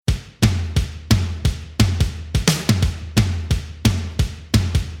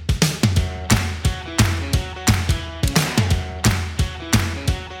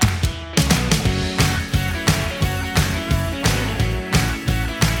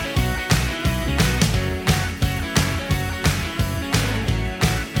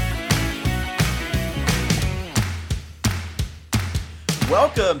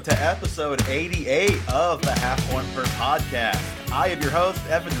Welcome to episode 88 of the Half Point Per podcast. I am your host,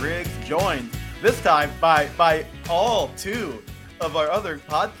 Evan Riggs, joined this time by all two of our other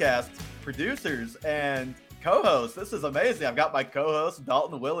podcast producers and co-hosts. This is amazing. I've got my co-host,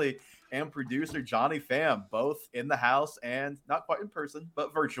 Dalton Willie, and producer, Johnny Pham, both in the house and not quite in person,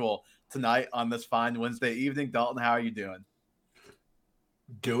 but virtual tonight on this fine Wednesday evening. Dalton, how are you doing?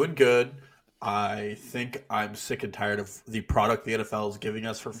 Doing good. I think I'm sick and tired of the product the NFL is giving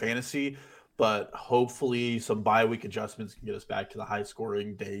us for fantasy, but hopefully some bye week adjustments can get us back to the high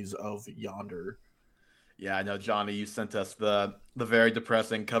scoring days of yonder. Yeah, I know, Johnny, you sent us the very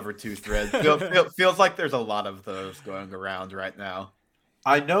depressing cover 2 thread. Feels like there's a lot of those going around right now.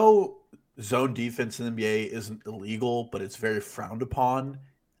 I know zone defense in the NBA isn't illegal, but it's very frowned upon.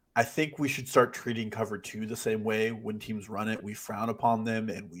 I think we should start treating cover 2 the same way. When teams run it, we frown upon them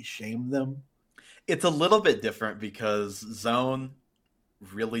and we shame them. It's a little bit different because zone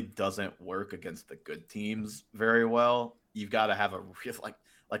really doesn't work against the good teams very well. You've got to have a real,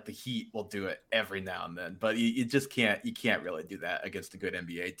 like the Heat will do it every now and then, but you just can't really do that against a good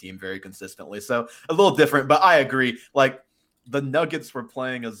NBA team very consistently. So a little different, but I agree. Like the Nuggets were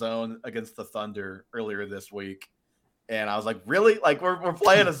playing a zone against the Thunder earlier this week. And I was like, really? Like we're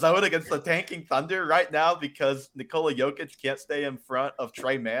playing a zone against the tanking Thunder right now because Nikola Jokic can't stay in front of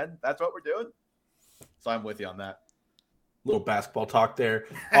Trey Mann? That's what we're doing? So I'm with you on that. Little basketball talk there.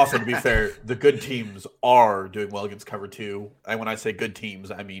 Also, to be fair, the good teams are doing well against cover 2. And when I say good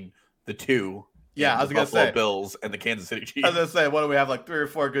teams, I mean the two. Yeah, I was going to say Bills and the Kansas City Chiefs. I was going to say, what do we have, like 3 or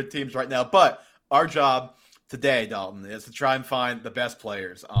 4 good teams right now? But our job today, Dalton, is to try and find the best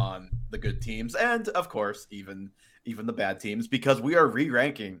players on the good teams and, of course, even the bad teams, because we are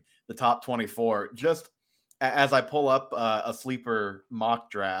re-ranking the top 24. Just as I pull up a sleeper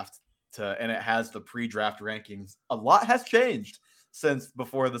mock draft, and it has the pre-draft rankings, a lot has changed since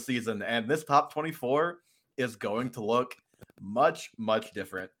before the season, and this top 24 is going to look much, much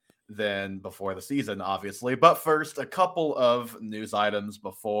different than before the season, obviously. But first, a couple of news items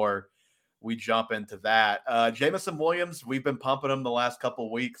before we jump into that. Jamison Williams, we've been pumping him the last couple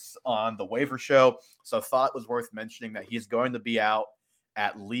of weeks on the waiver show, so thought it was worth mentioning that he's going to be out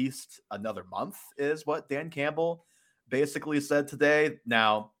at least another month, is what Dan Campbell basically said today.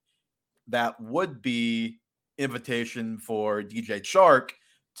 Now, that would be invitation for DJ Chark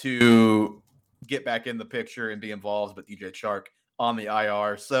to get back in the picture and be involved, but DJ Chark on the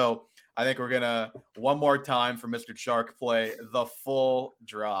IR. So I think we're going to, one more time for Mr. Chark, play the full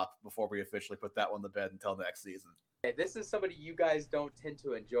drop before we officially put that one to bed until next season. Hey, this is somebody you guys don't tend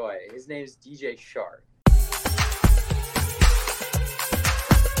to enjoy. His name's DJ Chark.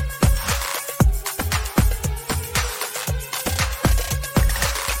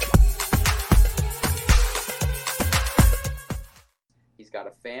 He's got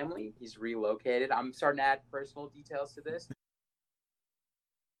a family. He's relocated. I'm starting to add personal details to this.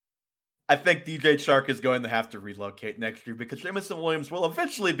 I think DJ Chark is going to have to relocate next year because Jamison Williams will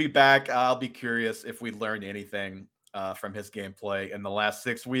eventually be back. I'll be curious if we learned anything from his gameplay in the last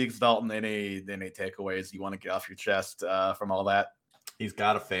 6 weeks. Dalton, any takeaways you want to get off your chest from all that? He's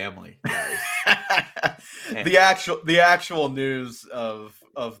got a family, guys. The actual news of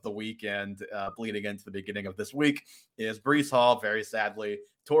the weekend bleeding into the beginning of this week is Breece Hall, very sadly,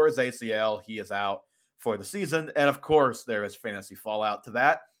 tore his ACL. He is out for the season. And of course, there is fantasy fallout to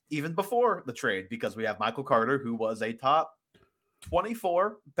that even before the trade, because we have Michael Carter, who was a top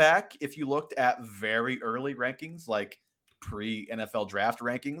 24 back if you looked at very early rankings, like pre-NFL draft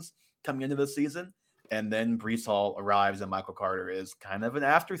rankings coming into the season. And then Breece Hall arrives and Michael Carter is kind of an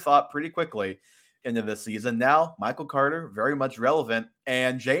afterthought pretty quickly into the season. Now, Michael Carter, very much relevant.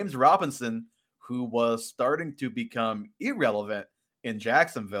 And James Robinson, who was starting to become irrelevant in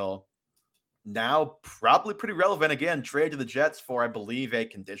Jacksonville, now probably pretty relevant again. Trade to the Jets for, I believe, a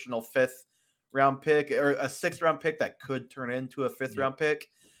conditional 5th round pick or a 6th round pick that could turn into a 5th round pick.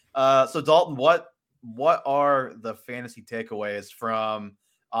 So Dalton, what are the fantasy takeaways from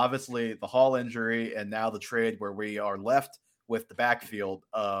obviously the Hall injury and now the trade where we are left with the backfield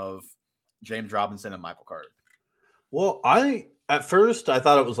of James Robinson and Michael Carter? Well, at first I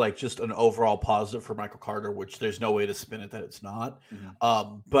thought it was like just an overall positive for Michael Carter, which there's no way to spin it that it's not.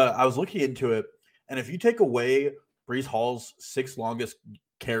 Mm-hmm. But I was looking into it, and if you take away Breece Hall's 6 longest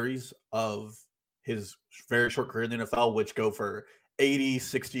carries of his very short career in the NFL, which go for 80,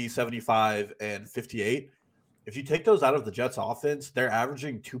 60, 75, and 58, if you take those out of the Jets offense, they're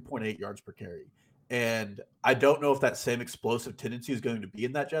averaging 2.8 yards per carry. And I don't know if that same explosive tendency is going to be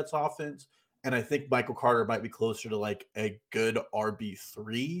in that Jets offense. And I think Michael Carter might be closer to like a good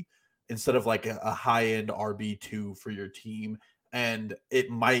RB3 instead of like a high-end RB2 for your team. and it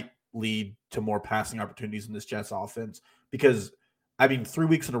might lead to more passing opportunities in this Jets offense because, I mean, 3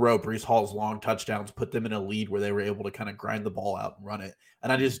 weeks in a row, Brees Hall's long touchdowns put them in a lead where they were able to kind of grind the ball out and run it.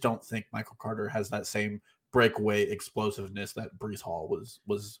 And I just don't think Michael Carter has that same breakaway explosiveness that Brees Hall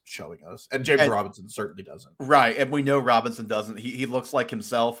was showing us. And James Robinson certainly doesn't. Right. And we know Robinson doesn't. He looks like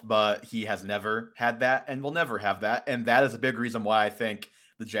himself, but he has never had that and will never have that. And that is a big reason why I think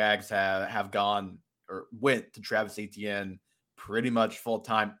the Jags have gone or went to Travis Etienne pretty much full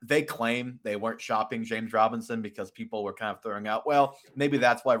time. They claim they weren't shopping James Robinson because people were kind of throwing out, well, maybe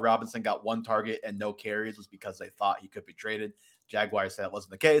that's why Robinson got one target and no carries was because they thought he could be traded. Jaguars said it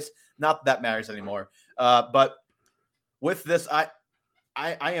wasn't the case. Not that matters anymore. But with this, I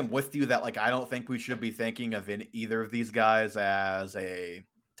am with you that, like, I don't think we should be thinking of either of these guys as a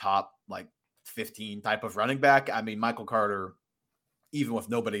top, like, 15 type of running back. I mean, Michael Carter, even with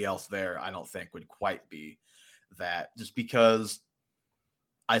nobody else there, I don't think would quite be that, just because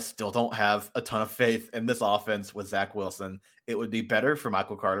I still don't have a ton of faith in this offense with Zach Wilson. It would be better for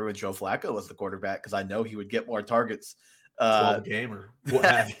Michael Carter with Joe Flacco as the quarterback because I know he would get more targets 12 game or what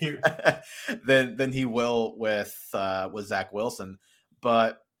have you than he will with Zach Wilson.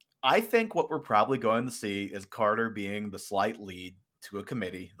 But I think what we're probably going to see is Carter being the slight lead to a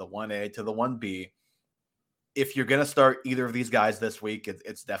committee, the 1A to the 1B. If you're going to start either of these guys this week,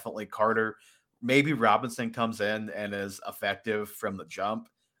 it's definitely Carter. Maybe Robinson comes in and is effective from the jump,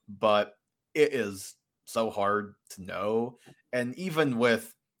 but it is so hard to know. And even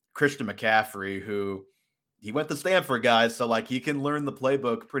with Christian McCaffrey, who he went to Stanford, guys, so like he can learn the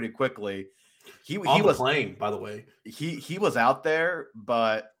playbook pretty quickly. He was playing, by the way. He was out there,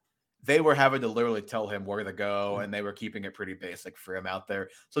 but they were having to literally tell him where to go, and they were keeping it pretty basic for him out there.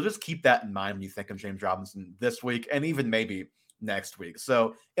 So just keep that in mind when you think of James Robinson this week and even maybe next week.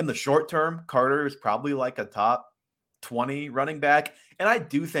 So in the short term, Carter is probably like a top 20 running back. And I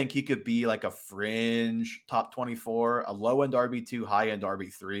do think he could be like a fringe top 24, a low end RB2, high end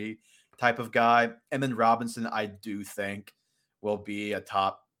RB3 type of guy. And then Robinson, I do think will be a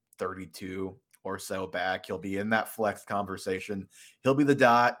top 32 or so back. He'll be in that flex conversation. He'll be the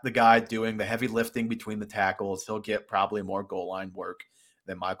guy doing the heavy lifting between the tackles. He'll get probably more goal line work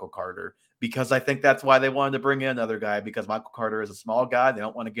than Michael Carter, because I think that's why they wanted to bring in another guy, because Michael Carter is a small guy. They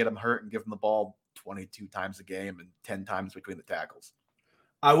don't want to get him hurt and give him the ball 22 times a game and 10 times between the tackles.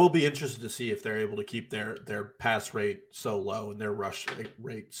 I will be interested to see if they're able to keep their pass rate so low and their rush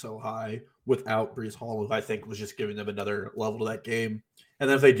rate so high without Brees Hall, who I think was just giving them another level to that game. And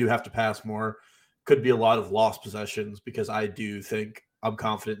then if they do have to pass more, could be a lot of lost possessions, because I do think I'm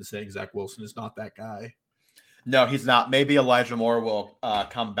confident in saying Zach Wilson is not that guy. No, he's not. Maybe Elijah Moore will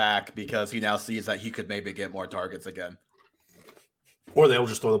come back because he now sees that he could maybe get more targets again. Or they'll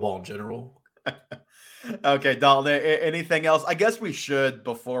just throw the ball in general. Okay, Dalton, anything else? I guess we should,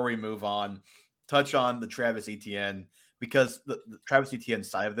 before we move on, touch on the Travis Etienne, because the Travis Etienne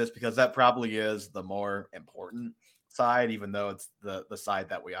side of this, because that probably is the more important side, even though it's the side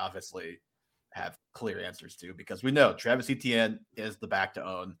that we obviously have clear answers to, because we know Travis Etienne is the back to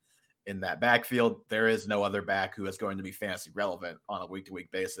own in that backfield. There is no other back who is going to be fantasy relevant on a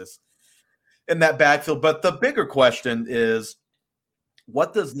week-to-week basis in that backfield. But the bigger question is,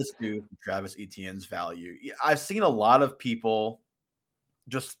 what does this do for Travis Etienne's value? I've seen a lot of people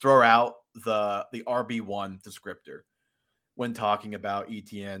just throw out the RB1 descriptor when talking about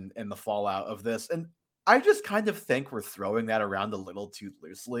Etienne and the fallout of this. And I just kind of think we're throwing that around a little too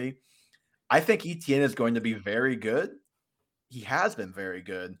loosely. I think Etienne is going to be very good. He has been very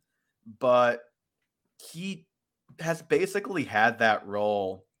good, but he has basically had that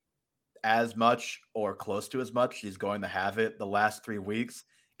role as much or close to as much he's going to have it the last 3 weeks.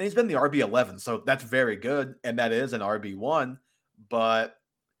 And he's been the RB11, so that's very good. And that is an RB1, but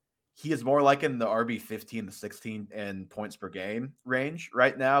he is more like in the RB15 to 16 in points per game range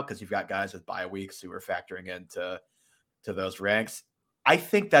right now, because you've got guys with bye weeks who are factoring into those ranks. I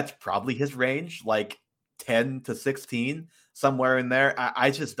think that's probably his range, like 10 to 16, somewhere in there. I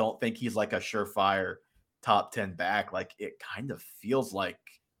just don't think he's like a surefire top 10 back. Like, it kind of feels like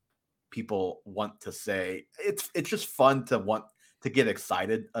people want to say it's just fun to want to get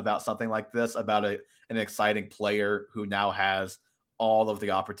excited about something like this, about an exciting player who now has all of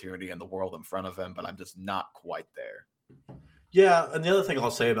the opportunity in the world in front of him, but I'm just not quite there. Yeah, and the other thing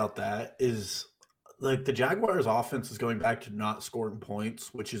I'll say about that is, like, the Jaguars offense is going back to not scoring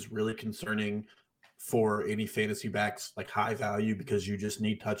points, which is really concerning for any fantasy backs like high value because you just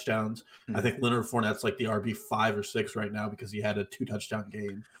need touchdowns. I think Leonard Fournette's like the RB5 or 6 right now because he had a 2-touchdown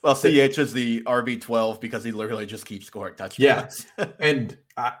game. Well, CH is the RB12 because he literally just keeps scoring touchdowns. Yeah. And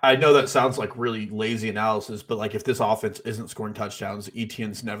I know that sounds like really lazy analysis, but like if this offense isn't scoring touchdowns,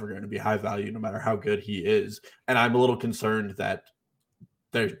 Etienne's never going to be high value no matter how good he is. And I'm a little concerned that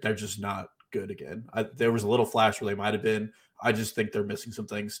they're just not good again. There was a little flash where they might have been. I just think they're missing some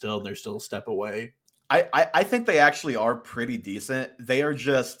things still, and they're still a step away. I think they actually are pretty decent. They are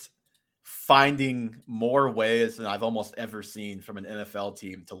just finding more ways than I've almost ever seen from an NFL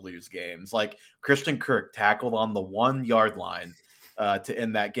team to lose games. Like Christian Kirk tackled on the 1-yard line to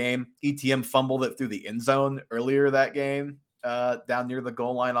end that game. ETM fumbled it through the end zone earlier that game, down near the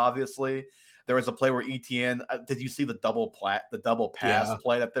goal line, obviously. There was a play where ETN, did you see the double pass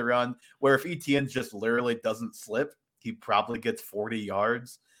play that they run? Where if ETN just literally doesn't slip, he probably gets 40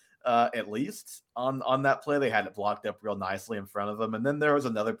 yards. At least on that play. They had it blocked up real nicely in front of them. And then there was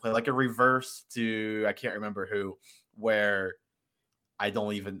another play, like a reverse to, I can't remember who, where I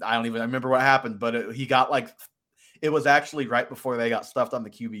don't even remember what happened, but he got like, it was actually right before they got stuffed on the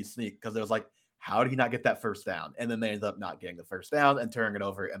QB sneak because it was like, how did he not get that first down? And then they ended up not getting the first down and turning it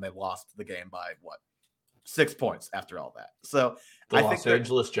over, and they lost the game by 6 points after all that. So I think Los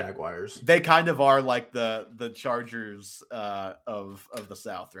Angeles Jaguars. They kind of are like the Chargers of the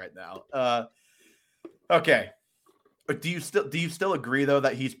South right now. Okay. But do you still agree though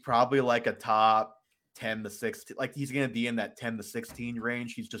that he's probably like a top 10 to 16? Like he's going to be in that 10 to 16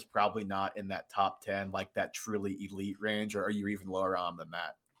 range. He's just probably not in that top 10, like that truly elite range, or are you even lower on than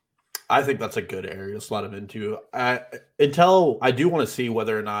that? I think that's a good area to slot him into. Until I do want to see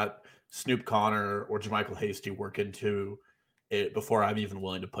whether or not Snoop Connor or JaMychal Hasty work into it before I'm even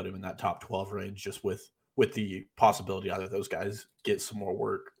willing to put him in that top 12 range, just with the possibility either of those guys get some more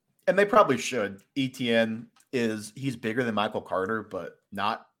work. And they probably should. ETN he's bigger than Michael Carter, but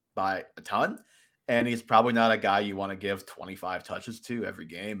not by a ton. And he's probably not a guy you want to give 25 touches to every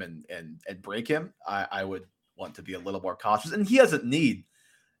game and break him. I would want to be a little more cautious. And he doesn't need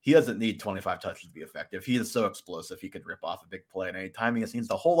 25 touches to be effective. He is so explosive. He could rip off a big play at any time. He just needs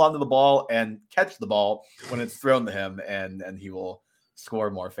to hold on to the ball and catch the ball when it's thrown to him, and he will score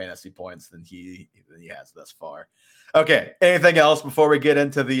more fantasy points than he has thus far. Okay. Anything else before we get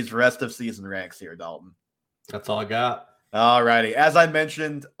into these rest of season ranks here, Dalton? That's all I got. All righty. As I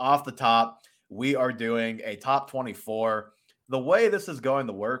mentioned off the top, we are doing a top 24. The way this is going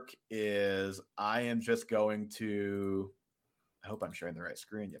to work is I am just going to, I hope I'm sharing the right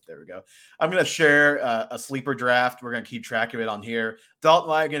screen. Yep, there we go. I'm going to share a sleeper draft. We're going to keep track of it on here. Dalton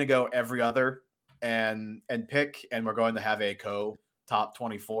and I are going to go every other and pick, and we're going to have a top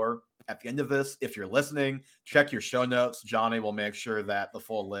 24 at the end of this. If you're listening, check your show notes. Johnny will make sure that the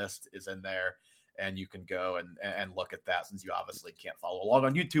full list is in there, and you can go and look at that, since you obviously can't follow along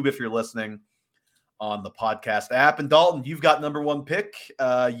on YouTube if you're listening on the podcast app. And Dalton, you've got number one pick.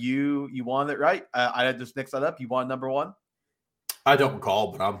 You wanted it right. I had just mixed that up. You wanted number one? I don't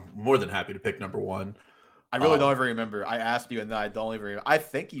recall, but I'm more than happy to pick number one. I really don't even remember. I asked you, and then I don't even remember. I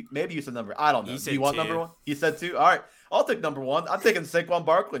think maybe you said number. I don't know. Do you want number one? He said two. All right, I'll take number one. I'm taking Saquon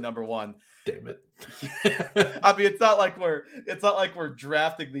Barkley number one. Damn it! I mean, it's not like we're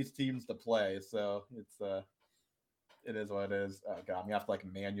drafting these teams to play, so it is what it is. Oh God, I'm gonna have to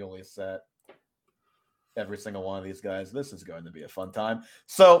manually set every single one of these guys. This is going to be a fun time.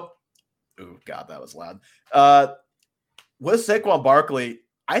 So, oh God, that was loud. With Saquon Barkley,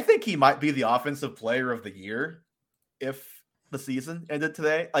 I think he might be the offensive player of the year if the season ended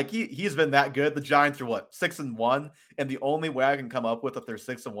today. He's been that good. The Giants are 6-1, and the only way I can come up with that they're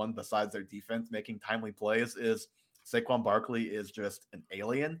 6-1 besides their defense making timely plays is Saquon Barkley is just an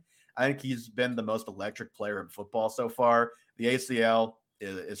alien. I think he's been the most electric player in football so far. The ACL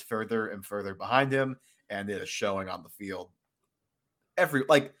is further and further behind him, and it is showing on the field.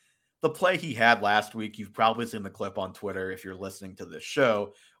 The play he had last week, you've probably seen the clip on Twitter if you're listening to this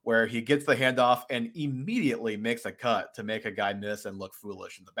show, where he gets the handoff and immediately makes a cut to make a guy miss and look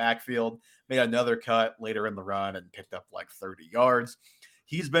foolish in the backfield. Made another cut later in the run and picked up 30 yards.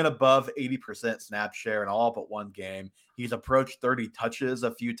 He's been above 80% snap share in all but one game. He's approached 30 touches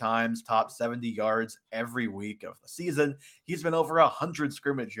a few times, top 70 yards every week of the season. He's been over 100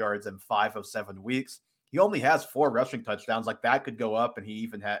 scrimmage yards in 5 of 7 weeks. He only has 4 rushing touchdowns. That could go up, and he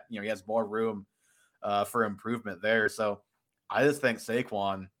even had, he has more room for improvement there. So I just think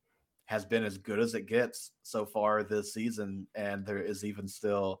Saquon has been as good as it gets so far this season, and there is even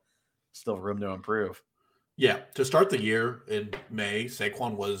still room to improve. Yeah, to start the year in May,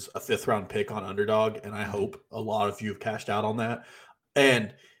 Saquon was a 5th-round pick on Underdog, and I hope a lot of you have cashed out on that.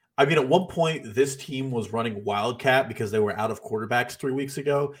 And I mean, at one point, this team was running Wildcat because they were out of quarterbacks 3 weeks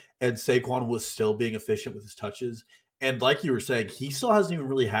ago, and Saquon was still being efficient with his touches. And like you were saying, he still hasn't even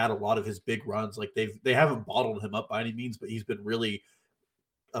really had a lot of his big runs. Like they haven't bottled him up by any means, but he's been really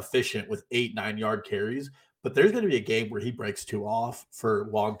efficient with 8-9 yard carries. But there's going to be a game where he breaks two off for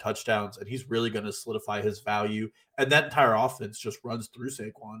long touchdowns, and he's really going to solidify his value. And that entire offense just runs through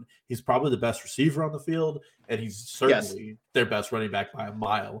Saquon. He's probably the best receiver on the field, and he's certainly their best running back by a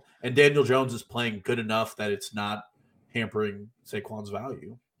mile. And Daniel Jones is playing good enough that it's not hampering Saquon's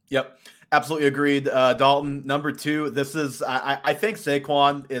value. Yep, absolutely agreed. Dalton, number 2. This is I think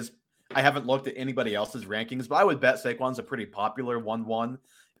Saquon is. I haven't looked at anybody else's rankings, but I would bet Saquon's a pretty popular 1-1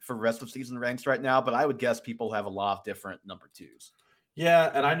 for rest of season ranks right now. But I would guess people have a lot of different number 2s.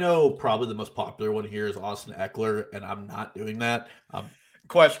 Yeah, and I know probably the most popular one here is Austin Eckler, and I'm not doing that.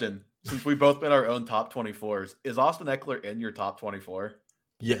 Question: since we both been our own top 24s, is Austin Eckler in your top 24?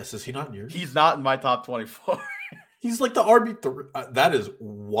 Yes, is he not in yours? He's not in my top 24. He's like the RB3. That is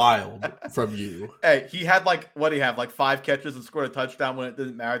wild from you. Hey, he had like 5 catches and scored a touchdown when it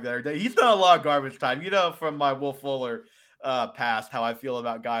didn't matter the other day. He's done a lot of garbage time. You know, from my Will Fuller past, how I feel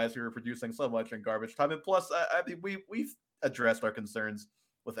about guys who are producing so much in garbage time. And plus, I mean, we've addressed our concerns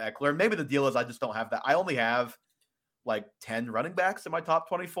with Eckler. Maybe the deal is I just don't have that. I only have like 10 running backs in my top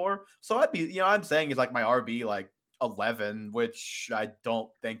 24. So I'd be, I'm saying he's like my RB like 11, which I don't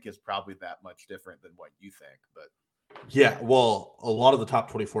think is probably that much different than what you think, but. Yeah, well, a lot of the top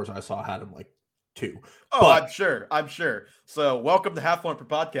 24s I saw had him like 2. Oh, but, I'm sure. So welcome to Half One Per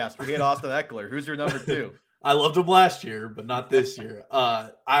Podcast. We hate Austin Eckler. Who's your number 2? I loved him last year, but not this year.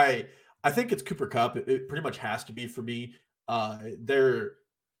 I think it's Cooper Kupp. It pretty much has to be for me. There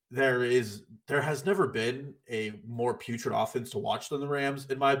has never been a more putrid offense to watch than the Rams,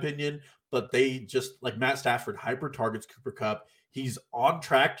 in my opinion. But they just, like, Matt Stafford hyper targets Cooper Kupp. He's on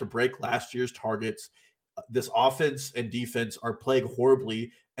track to break last year's targets. This offense and defense are playing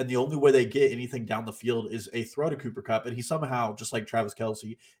horribly, and the only way they get anything down the field is a throw to Cooper Kupp, and he somehow, just like Travis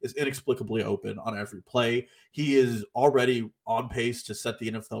Kelce, is inexplicably open on every play. He is already on pace to set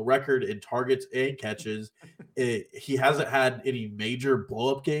the NFL record in targets and catches. He hasn't had any major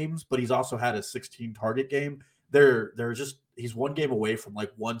blow-up games, but he's also had a 16-target game. He's one game away from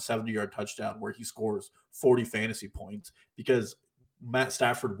like 170-yard touchdown where he scores 40 fantasy points because Matt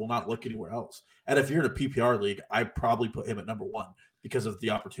Stafford will not look anywhere else. And if you're in a PPR league, I probably put him at number 1 because of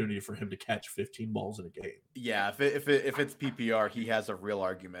the opportunity for him to catch 15 balls in a game. Yeah, if it's PPR, he has a real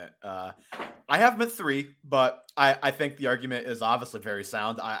argument. I have him at 3, but I think the argument is obviously very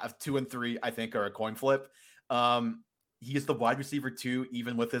sound. I have 2 and 3, I think, are a coin flip. He's the wide receiver 2,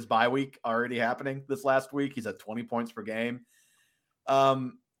 even with his bye week already happening this last week. He's at 20 points per game.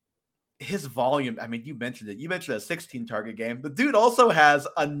 His volume, I mean, you mentioned it. You mentioned a 16-target game. The dude also has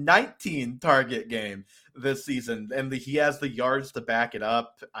a 19-target game this season, and he has the yards to back it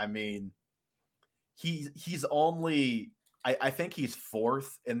up. I mean, he's only, I think he's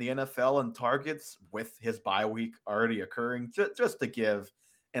 4th in the NFL in targets with his bye week already occurring. Just to give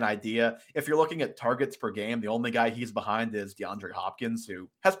an idea, if you're looking at targets per game, the only guy he's behind is DeAndre Hopkins, who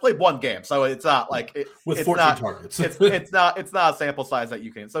has played 1 game, so it's not like with 14 targets. it's not a sample size that you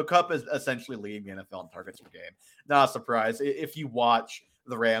can. So Kupp is essentially leading the NFL in targets per game. Not a surprise. If you watch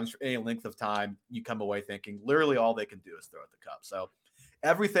the Rams for any length of time, you come away thinking literally all they can do is throw at the Kupp. So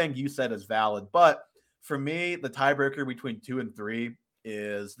everything you said is valid, but for me, the tiebreaker between 2 and 3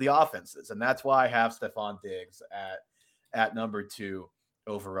 is the offenses, and that's why I have Stephon Diggs at number 2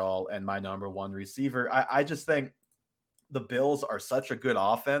 overall and my number 1 receiver. I just think the Bills are such a good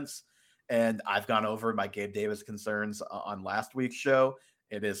offense, and I've gone over my Gabe Davis concerns on last week's show.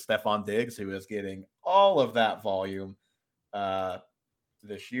 It is Stephon Diggs who is getting all of that volume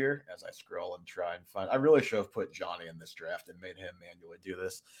this year. As I scroll and try and find, I really should have put Johnny in this draft and made him manually do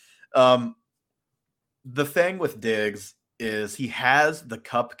this. The thing with Diggs is he has the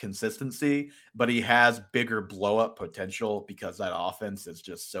Kupp consistency, but he has bigger blow up potential because that offense is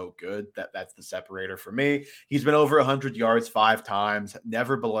just so good. That's the separator for me. He's been over 100 yards 5 times,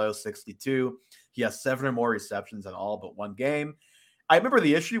 never below 62. He has 7 or more receptions in all but 1 game. I remember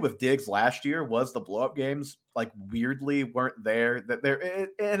the issue with Diggs last year was the blow up games, like, weirdly weren't there.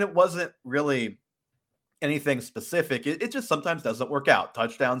 And it wasn't really anything specific. It just sometimes doesn't work out.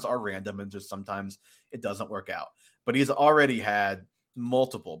 Touchdowns are random, and just sometimes it doesn't work out. But he's already had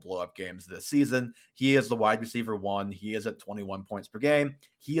multiple blow-up games this season. He is the wide receiver 1. He is at 21 points per game.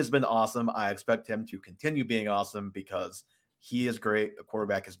 He has been awesome. I expect him to continue being awesome because he is great. The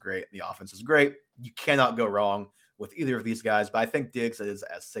quarterback is great. The offense is great. You cannot go wrong with either of these guys. But I think Diggs is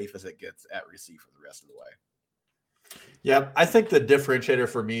as safe as it gets at receiver the rest of the way. Yeah, I think the differentiator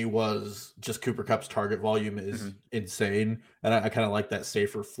for me was just Cooper Cup's target volume is insane, and I kind of like that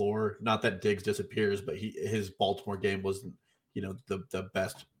safer floor. Not that Diggs disappears, but his Baltimore game wasn't, the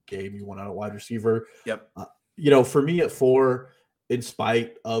best game you want out of wide receiver. Yep. For me at 4, in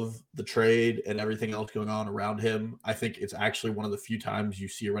spite of the trade and everything else going on around him, I think it's actually one of the few times you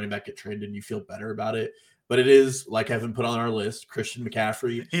see a running back get traded and you feel better about it. But it is, like Evan put on our list, Christian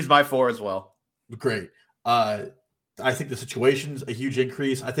McCaffrey. He's my 4 as well. Great. I think the situation's a huge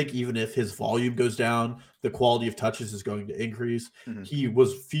increase. I think even if his volume goes down, the quality of touches is going to increase. He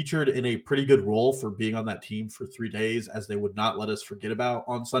was featured in a pretty good role for being on that team for 3 days, as they would not let us forget about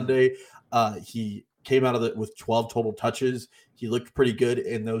on Sunday. He came out of it with 12 total touches. He looked pretty good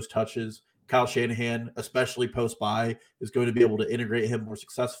in those touches. Kyle Shanahan, especially post-bye, is going to be able to integrate him more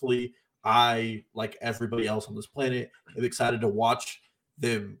successfully. I, like everybody else on this planet, am excited to watch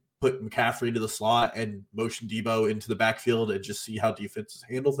them put McCaffrey into the slot and motion Debo into the backfield and just see how defenses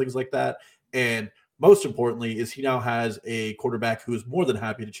handle things like that. And most importantly is he now has a quarterback who is more than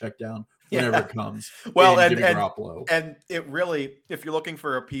happy to check down whenever it comes. Well, and it really, if you're looking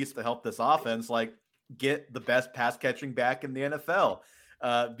for a piece to help this offense, like get the best pass catching back in the NFL.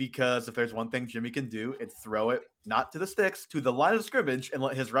 Because if there's one thing Jimmy can do, it's throw it not to the sticks, to the line of scrimmage, and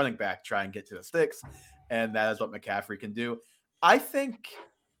let his running back try and get to the sticks. And that is what McCaffrey can do. I think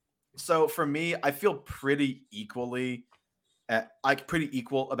so. For me, I feel pretty equal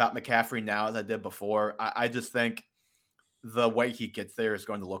about McCaffrey now as I did before. I just think the way he gets there is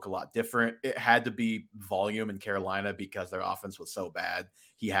going to look a lot different. It had to be volume in Carolina because their offense was so bad.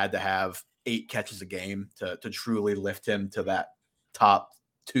 He had to have 8 catches a game to truly lift him to that top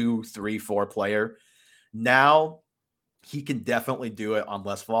 2, 3, 4 player. Now he can definitely do it on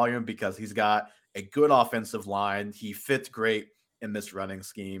less volume because he's got a good offensive line. He fits great in this running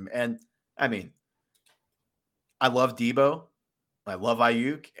scheme. And I mean, I love Debo, I love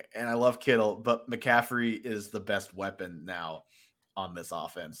Ayuk, and I love Kittle, but McCaffrey is the best weapon now on this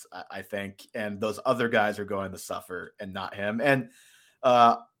offense, I think. And those other guys are going to suffer and not him. And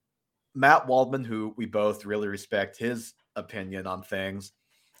Matt Waldman, who we both really respect his opinion on things,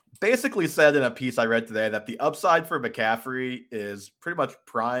 basically said in a piece I read today that the upside for McCaffrey is pretty much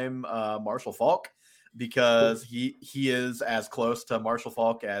prime Marshall Faulk, because he is as close to Marshall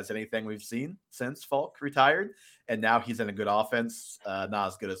Faulk as anything we've seen since Faulk retired. And now he's in a good offense, not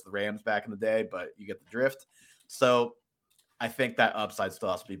as good as the Rams back in the day, but you get the drift. So I think that upside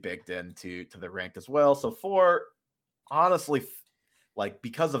still has to be baked into the rank as well. So 4, honestly, like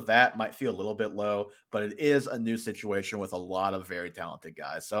because of that, might feel a little bit low, but it is a new situation with a lot of very talented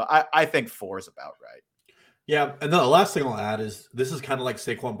guys. So I think 4 is about right. Yeah, and the last thing I'll add is this is kind of like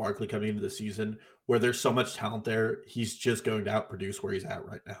Saquon Barkley coming into the season where there's so much talent there. He's just going to outproduce where he's at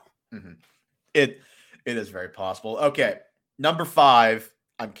right now. It is very possible. Okay, number 5.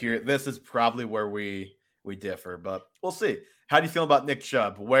 I'm curious. This is probably where we differ, but we'll see. How do you feel about Nick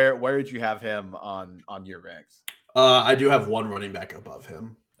Chubb? Where did you have him on your ranks? I do have one running back above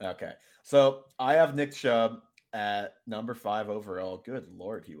him. Okay, so I have Nick Chubb at number 5 overall. Good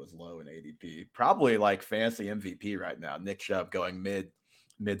Lord, he was low in ADP. Probably like fantasy MVP right now. Nick Chubb going mid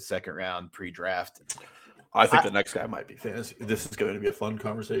second round pre-draft. I think the next guy might be fantasy. This is going to be a fun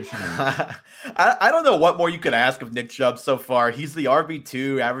conversation. I don't know what more you could ask of Nick Chubb so far. He's the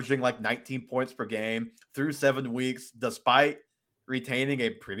RB2, averaging like 19 points per game through 7 weeks, despite retaining a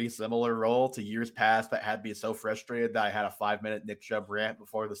pretty similar role to years past that had me so frustrated that I had a 5-minute Nick Chubb rant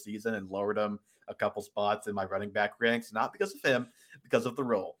before the season and lowered him a couple spots in my running back ranks, not because of him, because of the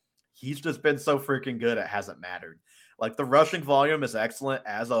role. He's just been so freaking good, it hasn't mattered. Like the rushing volume is excellent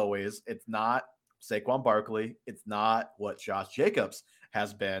as always. It's not Saquon Barkley. It's not what Josh Jacobs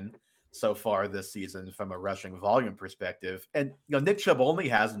has been so far this season from a rushing volume perspective. And Nick Chubb only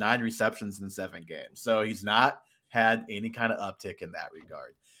has 9 receptions in 7 games, so he's not had any kind of uptick in that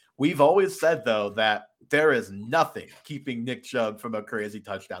regard. We've always said, though, that there is nothing keeping Nick Chubb from a crazy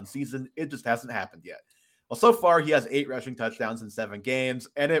touchdown season. It just hasn't happened yet. Well, so far, he has 8 rushing touchdowns in 7 games,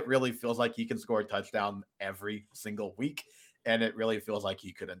 and it really feels like he can score a touchdown every single week. And it really feels like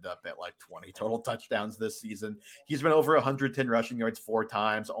he could end up at like 20 total touchdowns this season. He's been over 110 rushing yards 4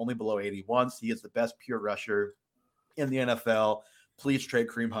 times, only below 80 once. He is the best pure rusher in the NFL. Please trade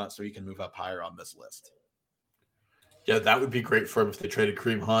Kareem Hunt so he can move up higher on this list. Yeah, that would be great for him if they traded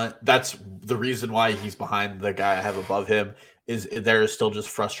Kareem Hunt. That's the reason why he's behind the guy I have above him, is there is still just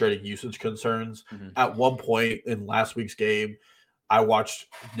frustrating usage concerns. At one point in last week's game, I watched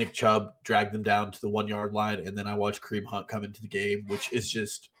Nick Chubb drag them down to the 1-yard line, and then I watched Kareem Hunt come into the game, which is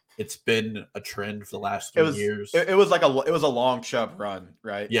just, it's been a trend for the last 3 years. It was a long Chubb run,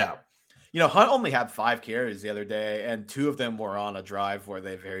 right? Yeah. Hunt only had 5 carries the other day, and 2 of them were on a drive where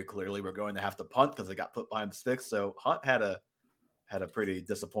they very clearly were going to have to punt because they got put behind the sticks. So Hunt had a pretty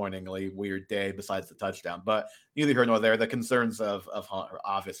disappointingly weird day besides the touchdown. But neither here nor there. The concerns of Hunt are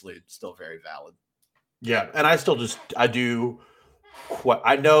obviously still very valid. Yeah, and I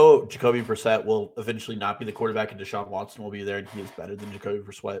know Jacoby Brissett will eventually not be the quarterback, and Deshaun Watson will be there, and he is better than Jacoby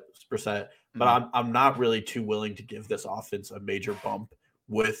Brissett. But I'm not really too willing to give this offense a major bump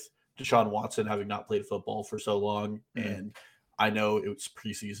with Deshaun Watson having not played football for so long. And I know it was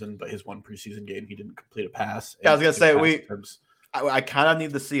preseason, but his one preseason game, he didn't complete a pass. Yeah, I was gonna say I kind of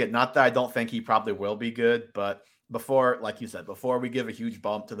need to see it. Not that I don't think he probably will be good, but before we give a huge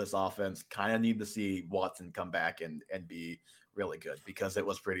bump to this offense, kind of need to see Watson come back and be really good because it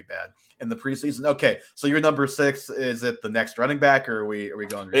was pretty bad in the preseason. Okay, so your number 6, is it the next running back or are we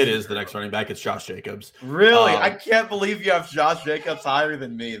going? It is the next running back. It's Josh Jacobs. Really? I can't believe you have Josh Jacobs higher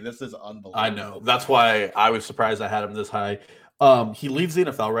than me. This is unbelievable. I know. That's why I was surprised I had him this high. He leads the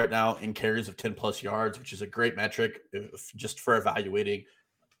NFL right now in carries of 10 plus yards, which is a great metric just for evaluating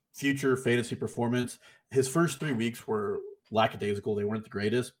future fantasy performance. His first 3 weeks were lackadaisical. They weren't the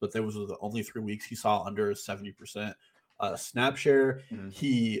greatest, but those were the only 3 weeks he saw under a 70% snap share.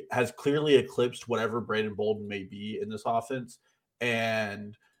 He has clearly eclipsed whatever Brandon Bolden may be in this offense.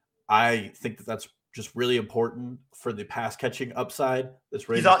 And I think that's just really important for the pass catching upside.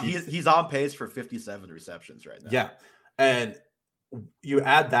 He's on pace for 57 receptions right now. Yeah. And you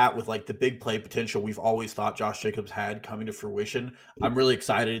add that with like the big play potential we've always thought Josh Jacobs had coming to fruition. I'm really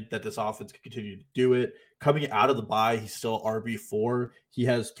excited that this offense can continue to do it. Coming out of the bye, he's still RB4. He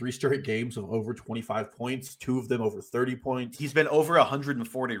has 3 straight games of over 25 points, 2 of them over 30 points. He's been over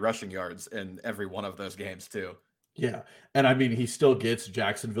 140 rushing yards in every one of those games too. Yeah. And I mean, he still gets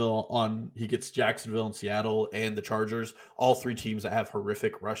Jacksonville and Seattle and the Chargers, all 3 teams that have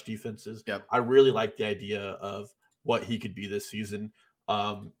horrific rush defenses. Yep. I really like the idea of what he could be this season.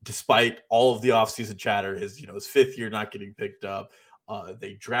 Despite all of the offseason chatter, his 5th year not getting picked up.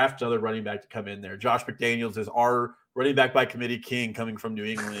 They draft another running back to come in there. Josh McDaniels is our running back by committee king coming from New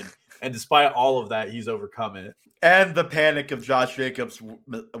England. And despite all of that, he's overcome it. And the panic of Josh Jacobs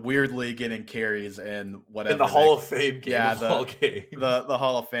weirdly getting carries and whatever. In the Hall of Fame game. Yeah, the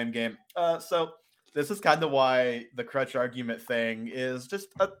Hall of Fame game. So this is kind of why the crutch argument thing is just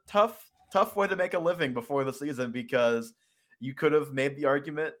a tough way to make a living before the season, because you could have made the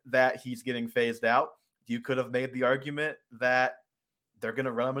argument that he's getting phased out. You could have made the argument that they're going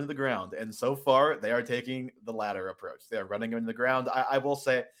to run him into the ground. And so far, they are taking the latter approach. They are running him into the ground. I will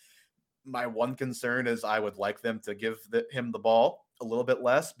say my one concern is I would like them to give him the ball a little bit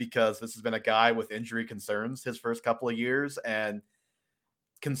less, because this has been a guy with injury concerns his first couple of years, and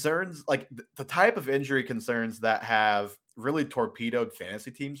concerns like the type of injury concerns that have really torpedoed fantasy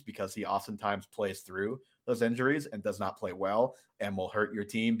teams, because he oftentimes plays through those injuries and does not play well and will hurt your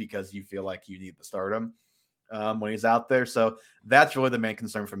team because you feel like you need to start him when he's out there. So that's really the main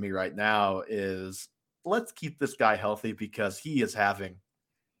concern for me right now is let's keep this guy healthy, because he is having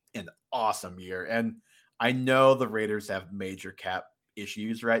an awesome year. And I know the Raiders have major cap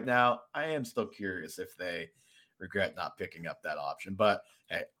issues right now. I am still curious if they regret not picking up that option, but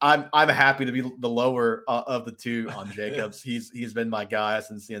hey, I'm happy to be the lower of the 2 on Jacobs. He's been my guy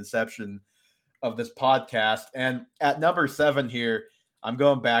since the inception of this podcast. And at number 7 here, I'm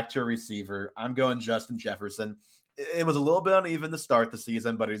going back to a receiver. I'm going Justin Jefferson. It was a little bit uneven to start the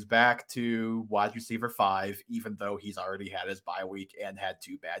season, but he's back to wide receiver 5, even though he's already had his bye week and had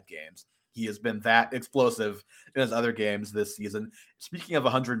 2 bad games. He has been that explosive in his other games this season. Speaking of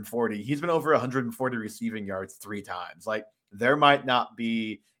 140, he's been over 140 receiving yards 3 times. Like, there might not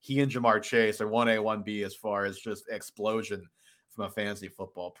be he and Jamar Chase or 1A, 1B as far as just explosion from a fantasy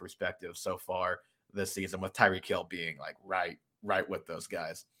football perspective so far this season, with Tyreek Hill being like right with those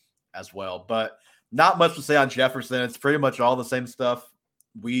guys as well. But not much to say on Jefferson. It's pretty much all the same stuff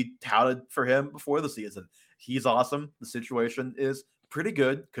we touted for him before the season. He's awesome. The situation is pretty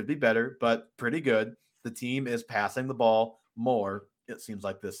good. Could be better, but pretty good. The team is passing the ball more, it seems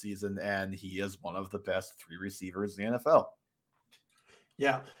like, this season, and he is one of the best 3 receivers in the NFL.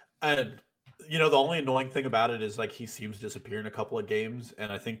 Yeah. And, the only annoying thing about it is like he seems to disappear in a couple of games.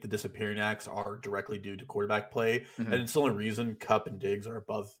 And I think the disappearing acts are directly due to quarterback play. And it's the only reason Kupp and Diggs are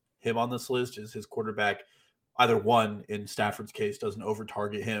above him on this list is his quarterback, either 1, in Stafford's case, doesn't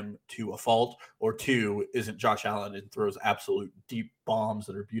over-target him to a fault, or 2, isn't Josh Allen and throws absolute deep bombs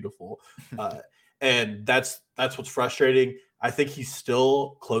that are beautiful. And that's what's frustrating. I think he's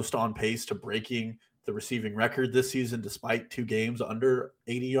still close to on pace to breaking the receiving record this season, despite 2 games under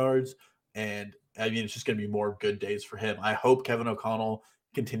 80 yards. And I mean, it's just going to be more good days for him. I hope Kevin O'Connell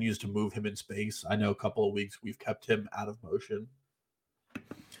continues to move him in space. I know a couple of weeks we've kept him out of motion.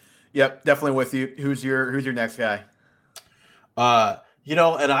 Yep, definitely with you. Who's your next guy?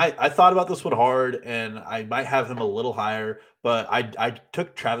 And I thought about this one hard, and I might have him a little higher, but I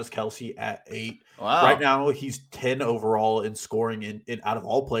took Travis Kelce at 8. Wow. Right now, he's 10 overall in scoring in out of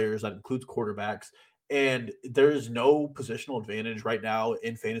all players. That includes quarterbacks. And there's no positional advantage right now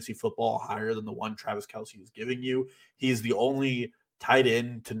in fantasy football higher than the one Travis Kelce is giving you. He is the only tight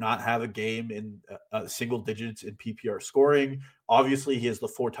end to not have a game in single digits in PPR scoring. Obviously, he has the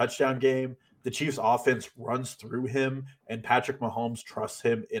 4 touchdown game. The Chiefs offense runs through him, and Patrick Mahomes trusts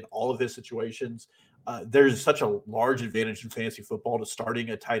him in all of his situations. There's such a large advantage in fantasy football to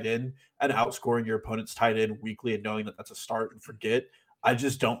starting a tight end and outscoring your opponent's tight end weekly and knowing that that's a start and forget. I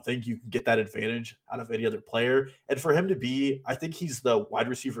just don't think you can get that advantage out of any other player. And for him to be, I think he's the wide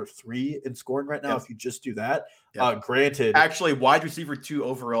receiver 3 in scoring right now. Yep. If you just do that, granted, actually wide receiver 2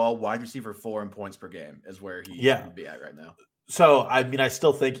 overall, wide receiver 4 in points per game is where he would be at right now. So, I mean, I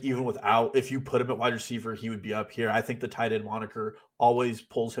still think even without, if you put him at wide receiver, he would be up here. I think the tight end moniker always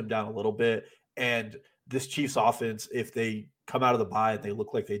pulls him down a little bit. And this Chiefs offense, if they come out of the bye and they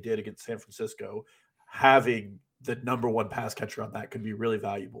look like they did against San Francisco, having the number 1 pass catcher on that could be really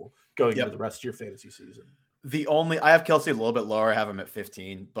valuable going into the rest of your fantasy season. I have Kelce a little bit lower. I have him at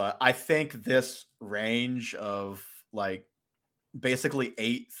 15, but I think this range of like basically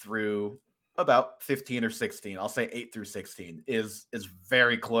 8 through about 15 or 16, I'll say 8 through 16 is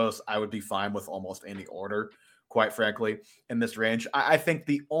very close. I would be fine with almost any order, quite frankly, in this range. I think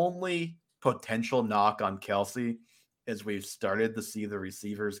the only potential knock on Kelce is we've started to see the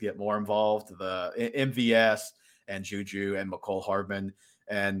receivers get more involved, the MVS and Juju and McCole Hardman,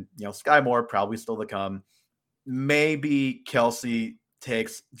 and Sky Moore probably still to come. Maybe Kelce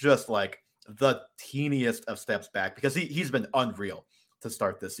takes just like the teeniest of steps back because he's been unreal to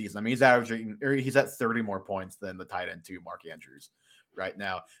start this season. I mean, he's at 30 more points than the tight end 2, Mark Andrews, right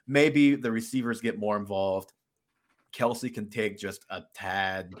now. Maybe the receivers get more involved. Kelce can take just a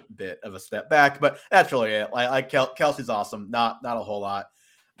tad bit of a step back, but that's really it. Like Kelce's awesome. Not a whole lot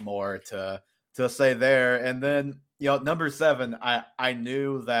more to say there. And then, number 7, I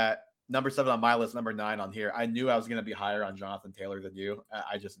knew that number 7 on my list, number 9 on here, I knew I was going to be higher on Jonathan Taylor than you.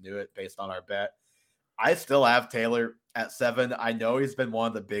 I just knew it based on our bet. I still have Taylor at 7. I know he's been one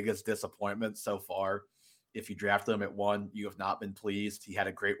of the biggest disappointments so far. If you drafted him at 1, you have not been pleased. He had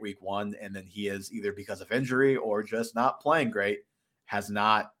a great week 1, and then he is either because of injury or just not playing great, has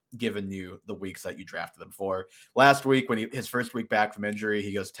not given you the weeks that you drafted him for. Last week, when his first week back from injury,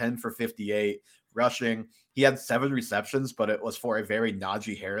 he goes 10 for 58 rushing. He had 7 receptions, but it was for a very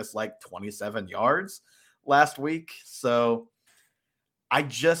Najee Harris-like 27 yards last week. So I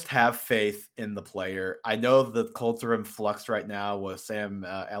just have faith in the player. I know the Colts are in flux right now with Sam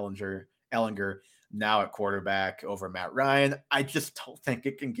Ehlinger now at quarterback over Matt Ryan. I just don't think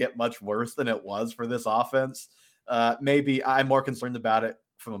it can get much worse than it was for this offense. Maybe I'm more concerned about it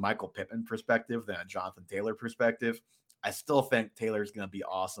from a Michael Pittman perspective than a Jonathan Taylor perspective. I still think Taylor's going to be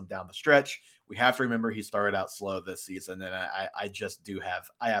awesome down the stretch. We have to remember he started out slow this season, and I just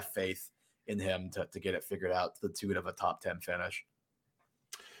I have faith in him to get it figured out to the tune of a top 10 finish.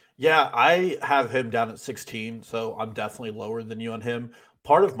 Yeah, I have him down at 16, so I'm definitely lower than you on him.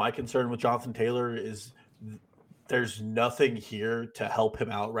 Part of my concern with Jonathan Taylor is there's nothing here to help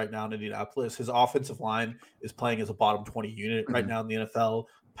him out right now in Indianapolis. His offensive line is playing as a bottom 20 unit right now in the NFL.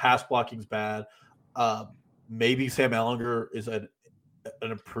 Pass blocking's bad. Maybe Sam Ehlinger is an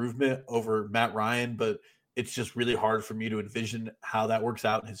improvement over Matt Ryan, but it's just really hard for me to envision how that works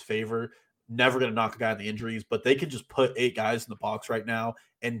out in his favor. Never going to knock a guy on the injuries, but they could just put 8 guys in the box right now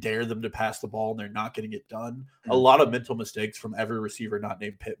and dare them to pass the ball, and they're not getting it done. A lot of mental mistakes from every receiver not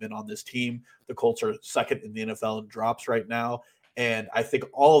named Pittman on this team. The Colts are second in the NFL in drops right now, and I think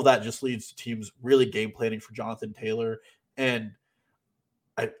all of that just leads to teams really game planning for Jonathan Taylor. And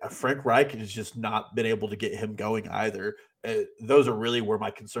Frank Reich has just not been able to get him going either. Those are really where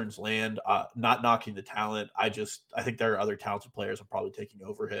my concerns land. Not knocking the talent. I think there are other talented players I'm probably taking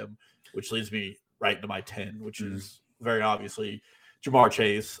over him, which leads me right into my 10, which is very obviously Jamar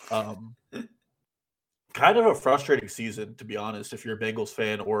Chase. Kind of a frustrating season, to be honest, if you're a Bengals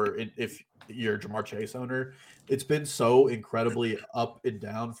fan or if you're a Jamar Chase owner. It's been so incredibly up and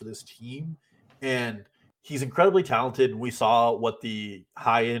down for this team, and he's incredibly talented. We saw what the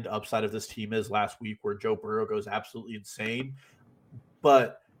high-end upside of this team is last week, where Joe Burrow goes absolutely insane.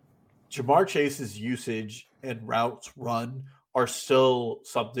 But Jamar Chase's usage and routes run are still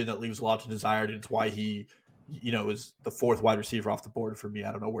something that leaves a lot to desired, and it's why he is the fourth wide receiver off the board for me.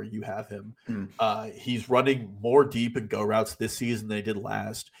 I don't know where you have him. Mm. He's running more deep and go routes this season than he did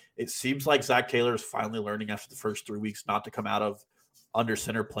last. It seems like Zach Taylor is finally learning after the first 3 weeks not to come out of under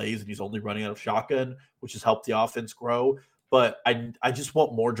center plays, and he's only running out of shotgun, which has helped the offense grow. But I just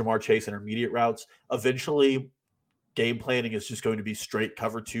want more Jamar Chase intermediate routes. Eventually, game planning is just going to be straight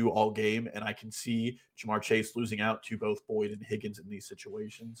cover 2 all game, and I can see Jamar Chase losing out to both Boyd and Higgins in these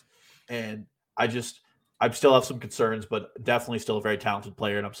situations. And I still have some concerns, but definitely still a very talented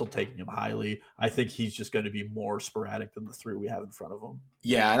player, and I'm still taking him highly. I think he's just going to be more sporadic than the 3 we have in front of him.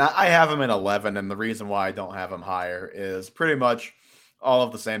 Yeah, and I have him in 11, and the reason why I don't have him higher is pretty much all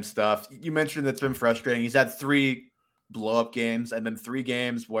of the same stuff. You mentioned it's been frustrating. He's had 3 blow-up games and then 3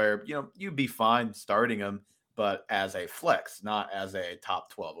 games where, you'd be fine starting him, but as a flex, not as a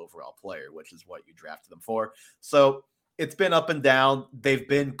top 12 overall player, which is what you drafted them for. So it's been up and down. They've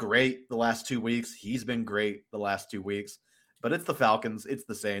been great the last 2 weeks. He's been great the last 2 weeks. But it's the Falcons. It's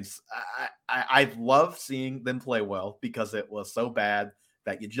the Saints. I love seeing them play well because it was so bad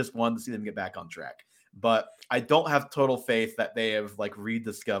that you just wanted to see them get back on track. But I don't have total faith that they have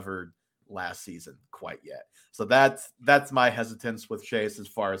rediscovered last season quite yet. So that's my hesitance with Chase as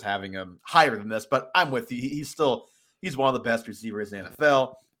far as having him higher than this. But I'm with you. He's one of the best receivers in the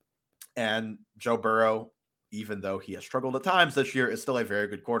NFL. And Joe Burrow, even though he has struggled at times this year, is still a very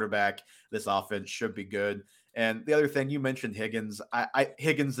good quarterback. This offense should be good. And the other thing, you mentioned Higgins.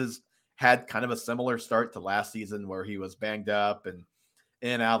 Higgins has had kind of a similar start to last season where he was banged up and in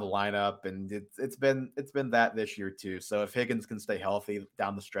and out of the lineup, and it's been that this year too. So if Higgins can stay healthy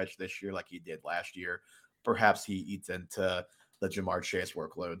down the stretch this year like he did last year, perhaps he eats into the Jamar Chase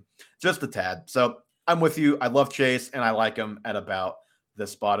workload just a tad. So I'm with you. I love Chase, and I like him at about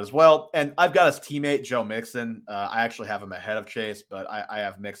this spot as well. And I've got his teammate, Joe Mixon. I actually have him ahead of Chase, but I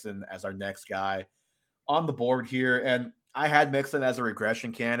have Mixon as our next guy on the board here. And I had Mixon as a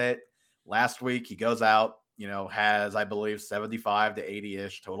regression candidate last week. He goes out, has, I believe, 75 to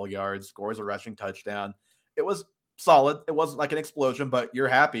 80-ish total yards, scores a rushing touchdown. It was solid. It wasn't like an explosion, but you're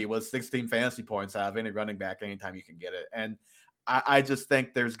happy with 16 fantasy points out of any running back anytime you can get it. And I just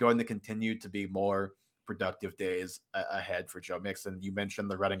think there's going to continue to be more productive days ahead for Joe Mixon. You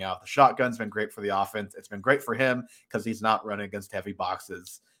mentioned the running out the shotgun's been great for the offense. It's been great for him because he's not running against heavy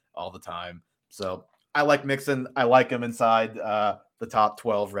boxes all the time. So I like Mixon. I like him inside the top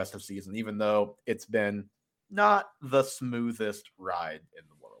 12 rest of season, even though it's been not the smoothest ride in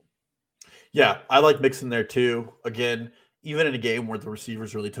the world. Yeah, I like Mixon there too. Again, even in a game where the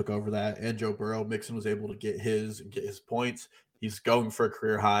receivers really took over that and Joe Burrow, Mixon was able to get his points. He's going for a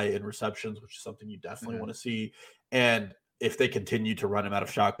career high in receptions, which is something you definitely want to see. And if they continue to run him out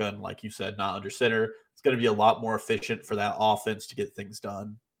of shotgun, like you said, not under center, it's going to be a lot more efficient for that offense to get things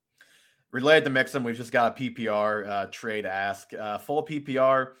done. Related to Mixon, we've just got a PPR trade ask. Full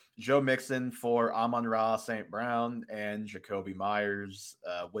PPR, Joe Mixon for Amon-Ra St. Brown and Jacoby Myers.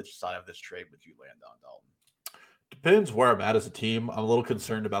 Which side of this trade would you land on, Dalton? Depends where I'm at as a team. I'm a little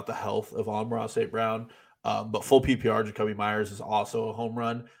concerned about the health of Amon-Ra St. Brown. But full PPR, Jacoby Myers is also a home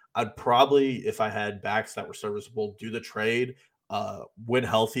run. I'd probably, if I had backs that were serviceable, do the trade. When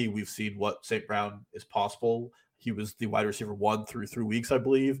healthy, we've seen what St. Brown is possible. He was the wide receiver 1 through 3 weeks, I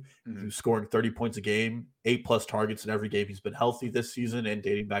believe. Mm-hmm. He was scoring 30 points a game, 8+ targets in every game he's been healthy this season and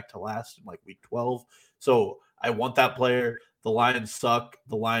dating back to last in week 12. So I want that player. The Lions suck.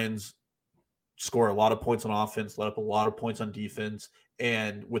 The Lions score a lot of points on offense, let up a lot of points on defense.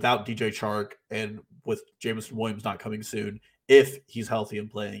 And without DJ Chark and with Jameson Williams not coming soon, if he's healthy and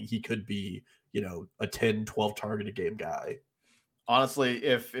playing, he could be, a 10, 12 target a game guy. Honestly,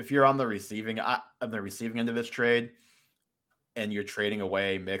 if you're on the receiving end of this trade and you're trading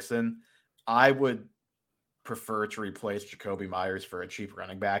away Mixon, I would prefer to replace Jacoby Myers for a cheap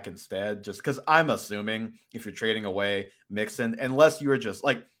running back instead, just because I'm assuming if you're trading away Mixon, unless you are just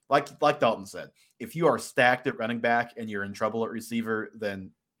like Dalton said, if you are stacked at running back and you're in trouble at receiver,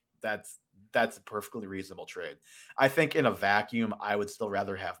 then that's a perfectly reasonable trade. I think in a vacuum, I would still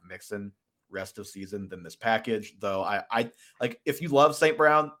rather have Mixon rest of season than this package, though. I like, if you love St.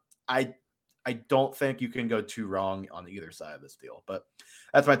 Brown, I don't think you can go too wrong on either side of this deal. But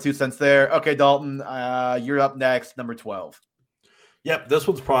that's my 2 cents there. Okay, Dalton, you're up next, number 12. Yep, this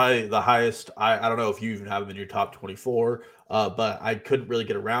one's probably the highest. I don't know if you even have him in your top 24, but I couldn't really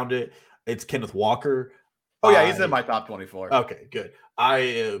get around it. It's Kenneth Walker. Oh, yeah, he's in my top 24. Okay, good. I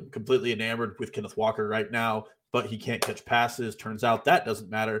am completely enamored with Kenneth Walker right now, but he can't catch passes. Turns out that doesn't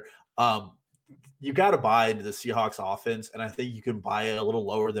matter. You got to buy into the Seahawks offense, and I think you can buy it a little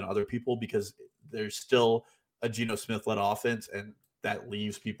lower than other people because there's still a Geno Smith-led offense, and that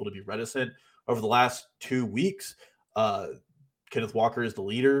leaves people to be reticent. over the last 2 weeks, Kenneth Walker is the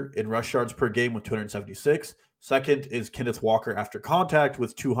leader in rush yards per game with 276. Second is Kenneth Walker after contact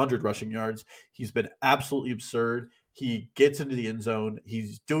with 200 rushing yards. He's been absolutely absurd. He gets into the end zone.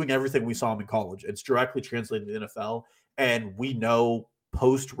 He's doing everything we saw him in college. It's directly translated to the NFL. And we know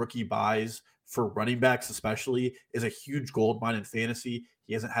post-rookie buys for running backs especially is a huge gold mine in fantasy.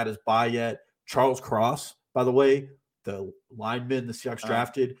 He hasn't had his buy yet. Charles Cross, by the way, the lineman the Seahawks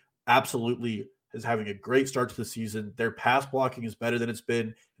drafted, absolutely is having a great start to the season. Their pass blocking is better than it's been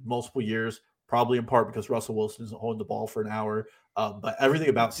in multiple years, probably in part because Russell Wilson isn't holding the ball for an hour. But everything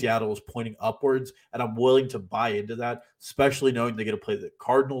about Seattle is pointing upwards, and I'm willing to buy into that, especially knowing they get to play the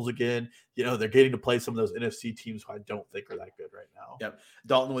Cardinals again. They're getting to play some of those NFC teams who I don't think are that good right now. Yep.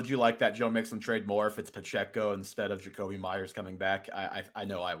 Dalton, would you like that Joe Mixon trade more if it's Pacheco instead of Jacoby Myers coming back? I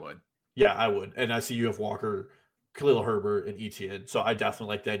know I would. Yeah, I would. And I see you have Walker, Khalil Herbert, and ETN. So I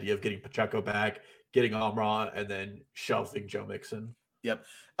definitely like the idea of getting Pacheco back, getting Amon, and then shelving Joe Mixon. Yep.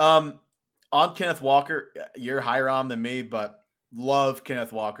 On Kenneth Walker, you're higher on than me, but love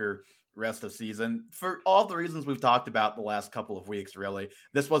Kenneth Walker rest of season for all the reasons we've talked about the last couple of weeks. Really,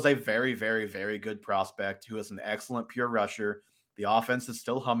 this was a very, very, very good prospect who is an excellent pure rusher. The offense is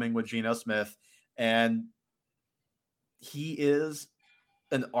still humming with Geno Smith, and he is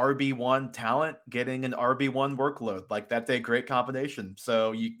an RB1 talent getting an RB1 workload. Like, that's a great combination.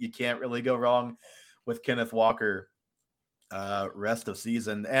 So you can't really go wrong with Kenneth Walker rest of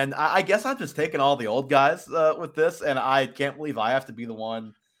season. And I guess I'm just taking all the old guys with this, and I can't believe I have to be the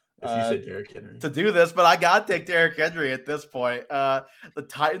one you said Derrick Henry to do this, but I got to take Derrick Henry at this point. The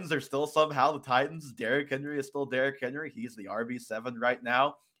Titans are still somehow the Titans. Derrick Henry is still Derrick Henry. He's the RB7 right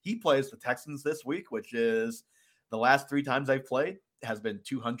now. He plays the Texans this week, which is the last 3 times I've played has been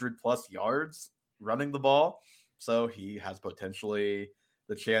 200 plus yards running the ball. So he has potentially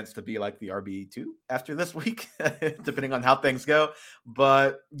the chance to be like the RB2 after this week, depending on how things go.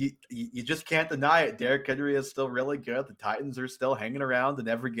 But you just can't deny it. Derrick Henry is still really good. The Titans are still hanging around in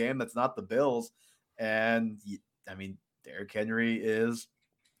every game that's not the Bills. And Derrick Henry is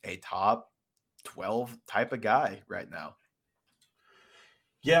a top 12 type of guy right now.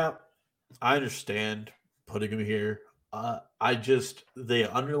 Yeah, I understand putting him here. The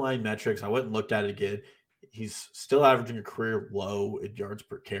underlying metrics, I went and looked at it again. He's still averaging a career low in yards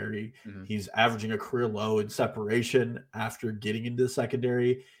per carry. Mm-hmm. He's averaging a career low in separation after getting into the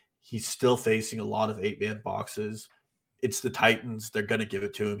secondary. He's still facing a lot of 8-man boxes. It's the Titans. They're going to give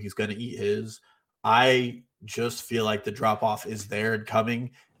it to him. He's going to eat his. I just feel like the drop-off is there and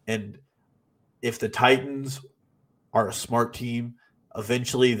coming. And if the Titans are a smart team,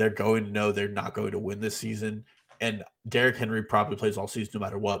 eventually they're going to know they're not going to win this season. And Derrick Henry probably plays all season no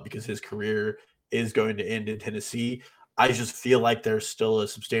matter what because his career is going to end in Tennessee. I just feel like there's still a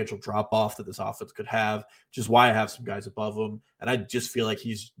substantial drop-off that this offense could have, which is why I have some guys above him. And I just feel like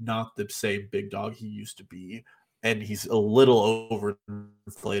he's not the same big dog he used to be. And he's a little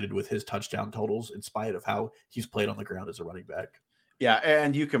overinflated with his touchdown totals in spite of how he's played on the ground as a running back. Yeah,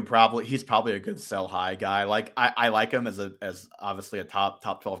 and he's probably a good sell high guy. Like I like him as obviously a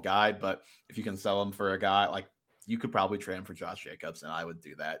top 12 guy, but if you can sell him for a guy like, you could probably trade him for Josh Jacobs, and I would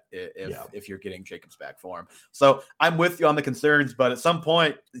do that if you're getting Jacobs back for him. So I'm with you on the concerns, but at some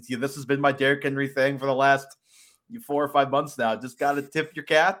point, this has been my Derrick Henry thing for the last 4 or 5 months now. Just got to tip your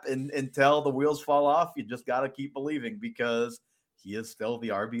cap until the wheels fall off. You just got to keep believing because he is still the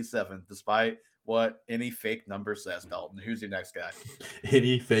RB7, despite what any fake number says. Dalton, who's your next guy?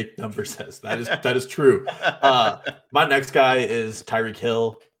 Any fake number says. That is true. My next guy is Tyreek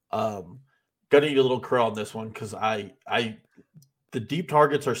Hill. Gonna need a little curl on this one because the deep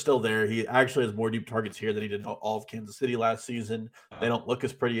targets are still there. He actually has more deep targets here than he did all of Kansas City last season. They don't look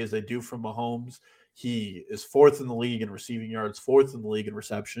as pretty as they do from Mahomes. He is 4th in the league in receiving yards, 4th in the league in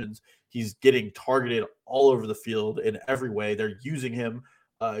receptions. He's getting targeted all over the field in every way. They're using him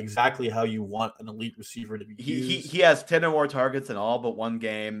exactly how you want an elite receiver to be used. He has 10 or more targets in all but one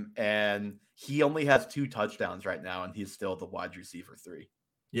game, and he only has 2 touchdowns right now, and he's still the wide receiver 3.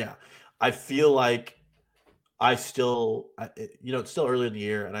 Yeah. I feel like it's still early in the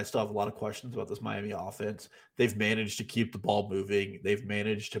year, and I still have a lot of questions about this Miami offense. They've managed to keep the ball moving. They've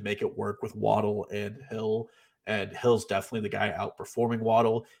managed to make it work with Waddle and Hill, and Hill's definitely the guy outperforming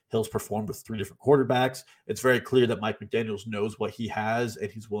Waddle. Hill's performed with 3 different quarterbacks. It's very clear that Mike McDaniels knows what he has,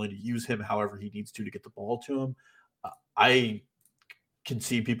 and he's willing to use him however he needs to get the ball to him. I can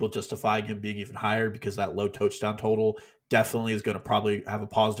see people justifying him being even higher because that low touchdown total definitely is going to probably have a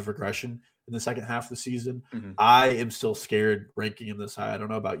positive regression in the second half of the season. Mm-hmm. I am still scared ranking him this high. I don't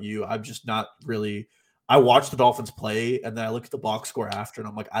know about you. I'm just not really I watched the Dolphins play, and then I look at the box score after, and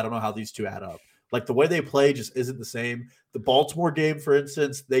I'm like, I don't know how these two add up. Like, the way they play just isn't the same. The Baltimore game, for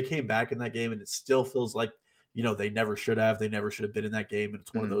instance, they came back in that game, and it still feels like, they never should have. They never should have been in that game, and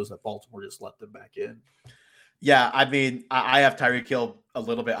it's one of those that Baltimore just let them back in. Yeah, I mean, I have Tyreek Hill a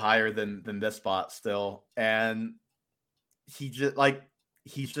little bit higher than this spot still, and he's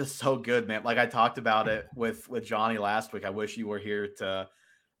just so good, man. Like I talked about it with Johnny last week. I wish you were here to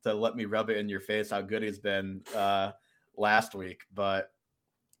let me rub it in your face how good he's been last week. But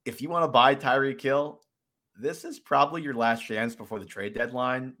if you want to buy Tyreek Hill, this is probably your last chance before the trade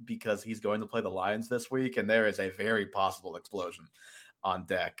deadline because he's going to play the Lions this week, and there is a very possible explosion on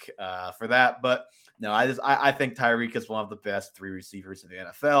deck for that. But no, I think Tyreek is one of the best 3 receivers in the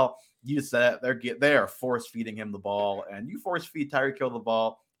NFL. You said they are force feeding him the ball, and you force feed Tyreek Hill the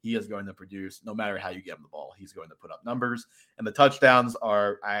ball, he is going to produce no matter how you get him the ball. He's going to put up numbers, and the touchdowns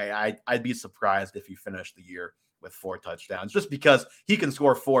are. I'd be surprised if you finish the year with 4 touchdowns, just because he can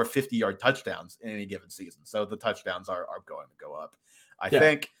score 4 50-yard touchdowns in any given season. So the touchdowns are going to go up, I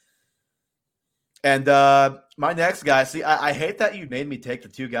think. And my next guy, see, I hate that you made me take the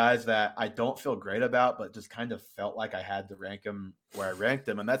 2 guys that I don't feel great about, but just kind of felt like I had to rank them where I ranked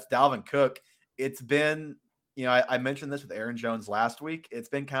them, and that's Dalvin Cook. It's been, I mentioned this with Aaron Jones last week. It's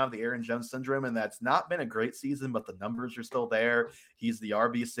been kind of the Aaron Jones syndrome, and that's not been a great season, but the numbers are still there. He's the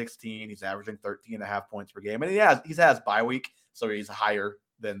RB16. He's averaging 13.5 points per game, and he has bye week, so he's higher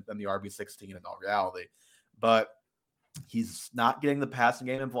than the RB16 in all reality. But he's not getting the passing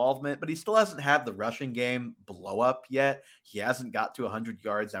game involvement, but he still hasn't had the rushing game blow up yet. He hasn't got to 100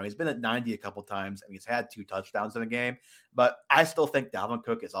 yards. Now, he's been at 90 a couple times, and he's had 2 touchdowns in a game. But I still think Dalvin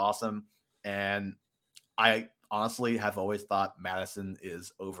Cook is awesome, and I honestly have always thought Madison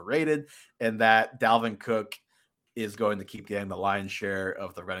is overrated and that Dalvin Cook is going to keep getting the lion's share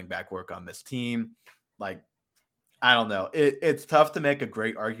of the running back work on this team. Like, I don't know. It's tough to make a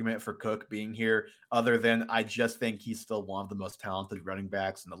great argument for Cook being here, other than I just think he's still one of the most talented running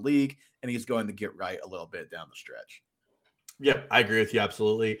backs in the league, and he's going to get right a little bit down the stretch. Yep, I agree with you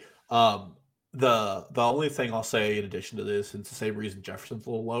absolutely. The only thing I'll say in addition to this, and it's the same reason Jefferson's a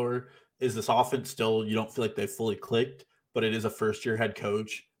little lower, is this offense still, you don't feel like they've fully clicked, but it is a first-year head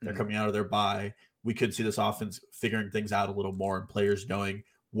coach. They're coming out of their bye. We could see this offense figuring things out a little more and players knowing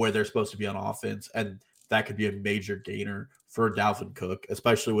where they're supposed to be on offense, and that could be a major gainer for Dalvin Cook,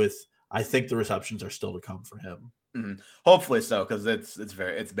 especially with, I think the receptions are still to come for him. Mm-hmm. Hopefully so, because it's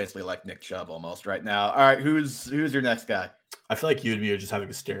basically like Nick Chubb almost right now. All right, who's your next guy? I feel like you and me are just having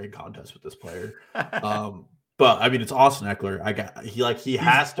a staring contest with this player. But I mean, it's Austin Eckler. He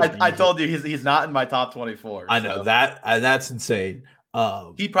has to. I told you he's not in my top 24. I know that, and that's insane.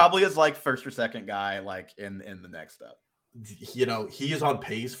 He probably is like first or second guy, like in the next step. He is on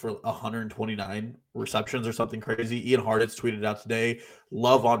pace for 129 receptions or something crazy. Ian Hartitz tweeted out today,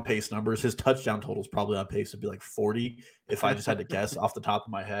 love on pace numbers. His touchdown total is probably on pace to be like 40 if I just had to guess off the top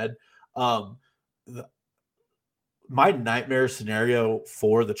of my head. My nightmare scenario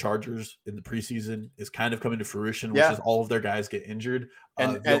for the Chargers in the preseason is kind of coming to fruition, which is all of their guys get injured.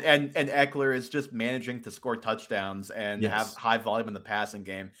 And Eckler is just managing to score touchdowns and have high volume in the passing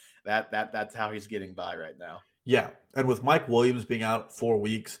game. That's how he's getting by right now. Yeah, and with Mike Williams being out 4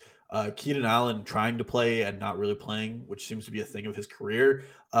 weeks, Keenan Allen trying to play and not really playing, which seems to be a thing of his career,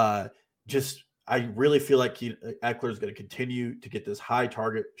 I really feel like Eckler is going to continue to get this high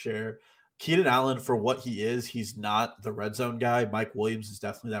target share. Keenan Allen, for what he is, he's not the red zone guy. Mike Williams is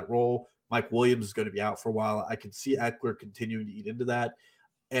definitely that role. Mike Williams is going to be out for a while. I can see Eckler continuing to eat into that,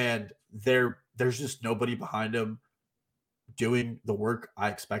 and there's just nobody behind him doing the work I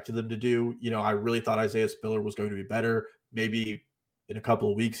expected them to do. I really thought Isaiah Spiller was going to be better. Maybe in a couple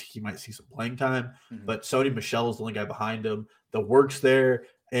of weeks, he might see some playing time, but Sony Michel is the only guy behind him. The work's there,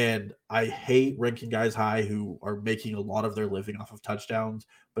 and I hate ranking guys high who are making a lot of their living off of touchdowns,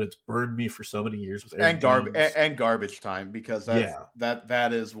 but it's burned me for so many years with Aaron and garbage time, because that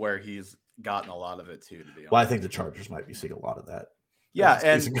is where he's gotten a lot of it too, to be honest. Well, I think the Chargers might be seeing a lot of that. Yeah,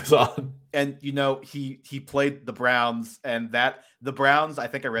 and he played the Browns, and the Browns, I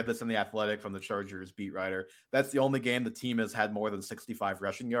think I read this in The Athletic from the Chargers beat writer, that's the only game the team has had more than 65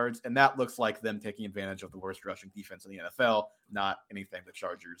 rushing yards, and that looks like them taking advantage of the worst rushing defense in the NFL, not anything the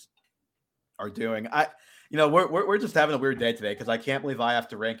Chargers are doing. We're just having a weird day today, because I can't believe I have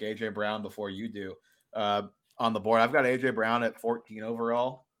to rank AJ Brown before you do on the board. I've got AJ Brown at 14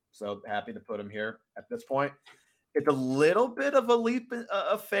 overall, so happy to put him here at this point. It's a little bit of a leap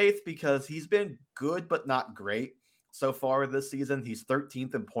of faith, because he's been good but not great so far this season. He's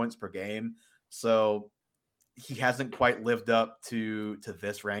 13th in points per game, so he hasn't quite lived up to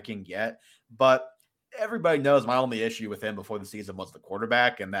this ranking yet. But everybody knows my only issue with him before the season was the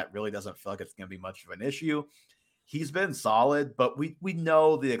quarterback, and that really doesn't feel like it's going to be much of an issue. He's been solid, but we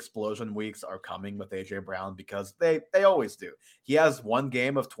know the explosion weeks are coming with AJ Brown because they always do. He has one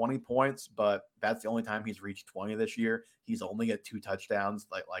game of 20 points, but that's the only time he's reached 20 this year. He's only at 2 touchdowns,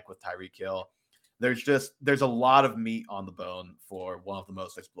 like with Tyreek Hill. There's a lot of meat on the bone for one of the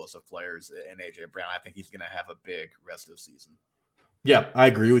most explosive players in AJ Brown. I think he's going to have a big rest of the season. Yeah, I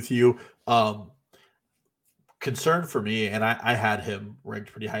agree with you. Concern for me, and I had him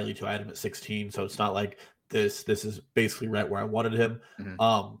ranked pretty highly too. I had him at 16, so it's not like this is basically right where I wanted him.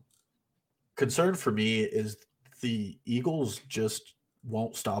 Mm-hmm. Concern for me is the Eagles just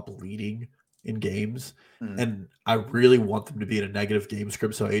won't stop leading in games. Mm-hmm. And I really want them to be in a negative game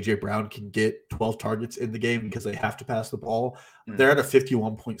script so AJ Brown can get 12 targets in the game because they have to pass the ball. Mm-hmm. They're at a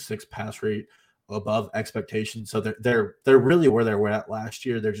 51.6 pass rate above expectations. So they're really where they were at last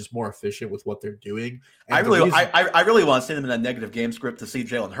year. They're just more efficient with what they're doing. And I really want to see them in a negative game script to see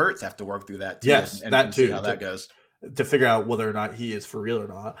Jalen Hurts have to work through that too. Yes, that too. See how that goes. To figure out whether or not he is for real or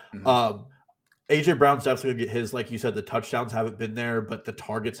not. Mm-hmm. AJ Brown's definitely going to get his, like you said, the touchdowns haven't been there, but the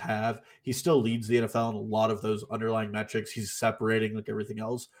targets have. He still leads the NFL in a lot of those underlying metrics. He's separating like everything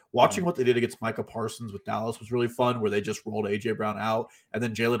else. Watching what they did against Micah Parsons with Dallas was really fun, where they just rolled AJ Brown out, and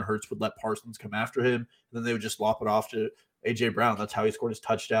then Jalen Hurts would let Parsons come after him, and then they would just lop it off to AJ Brown. That's how he scored his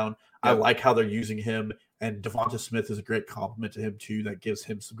touchdown. Yep. I like how they're using him, and Devonta Smith is a great compliment to him too. That gives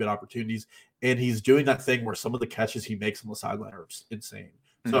him some good opportunities, and he's doing that thing where some of the catches he makes on the sideline are insane.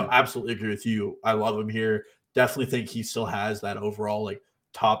 So I absolutely agree with you. I love him here. Definitely think he still has that overall like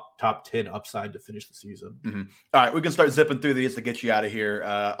top 10 upside to finish the season. Mm-hmm. All right, we can start zipping through these to get you out of here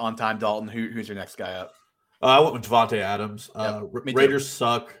on time. Dalton, who's your next guy up? I went with Devontae Adams. Raiders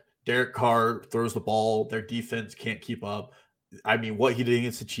suck. Derek Carr throws the ball. Their defense can't keep up. I mean, what he did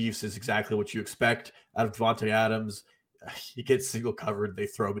against the Chiefs is exactly what you expect out of Devontae Adams. He gets single covered. They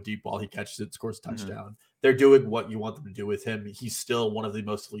throw him a deep ball. He catches it, scores a touchdown. Mm-hmm. They're doing what you want them to do with him. He's still one of the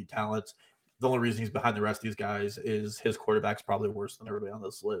most elite talents. The only reason he's behind the rest of these guys is his quarterback's probably worse than everybody on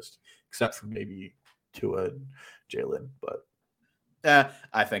this list, except for maybe Tua and Jalen. But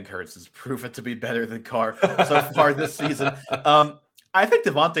I think Hurts has proven to be better than Carr so far this season. I think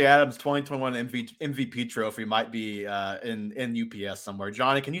Devontae Adams' 2021 MVP trophy might be in UPS somewhere.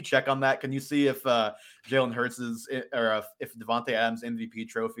 Johnny, can you check on that? Can you see if Jalen Hurts or if Devontae Adams' MVP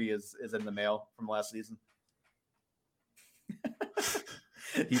trophy is in the mail from last season?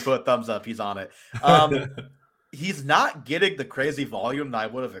 He put a thumbs up. He's on it. He's not getting the crazy volume that I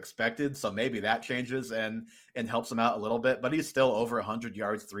would have expected, so maybe that changes and helps him out a little bit. But he's still over 100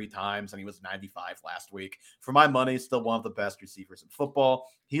 yards 3 times, and he was 95 last week. For my money, still one of the best receivers in football.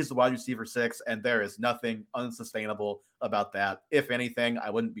 He's the wide receiver 6, and there is nothing unsustainable about that. If anything, I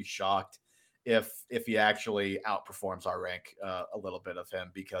wouldn't be shocked if he actually outperforms our rank a little bit of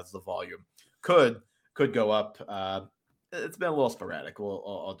him, because the volume could go up. It's been a little sporadic.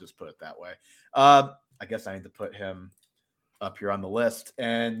 I'll just put it that way. I guess I need to put him up here on the list.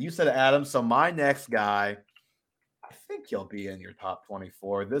 And you said Adams. So my next guy, I think he'll be in your top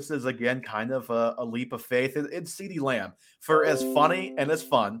 24. This is, again, kind of a leap of faith. It's CeeDee Lamb. For as funny and as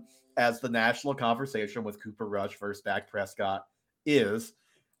fun as the national conversation with Cooper Rush versus Dak Prescott is,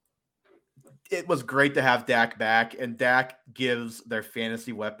 it was great to have Dak back. And Dak gives their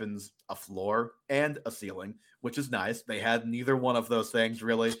fantasy weapons a floor and a ceiling, which is nice. They had neither one of those things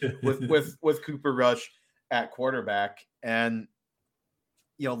really with Cooper Rush at quarterback. And,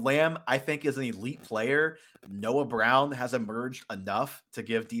 Lamb, I think, is an elite player. Noah Brown has emerged enough to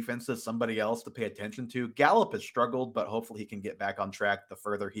give defenses somebody else to pay attention to. Gallup has struggled, but hopefully he can get back on track the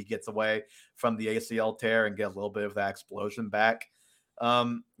further he gets away from the ACL tear and get a little bit of that explosion back.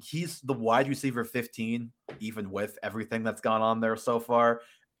 He's the wide receiver 15, even with everything that's gone on there so far.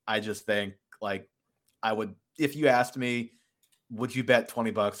 I just think, I would, if you asked me, would you bet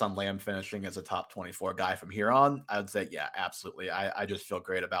 $20 on Lamb finishing as a top 24 guy from here on? I would say, yeah, absolutely. I just feel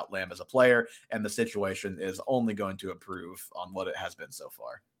great about Lamb as a player, and the situation is only going to improve on what it has been so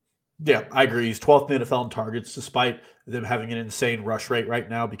far. Yeah, I agree. He's 12th in NFL in targets, despite them having an insane rush rate right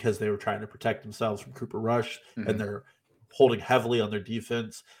now because they were trying to protect themselves from Cooper Rush, and they're holding heavily on their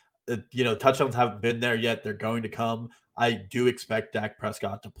defense. Touchdowns haven't been there yet. They're going to come. I do expect Dak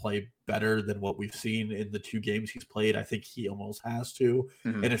Prescott to play better than what we've seen in the 2 games he's played. I think he almost has to.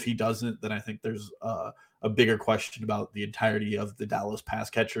 And if he doesn't, then I think there's a bigger question about the entirety of the Dallas pass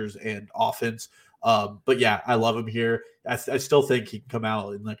catchers and offense. But yeah, I love him here. I still think he can come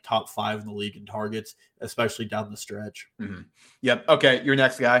out in like top 5 in the league in targets, especially down the stretch. Yep. Okay. Your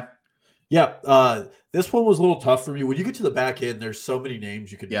next guy. Yeah. This one was a little tough for me. When you get to the back end, there's so many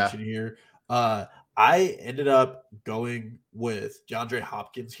names you could mention here. I ended up going with DeAndre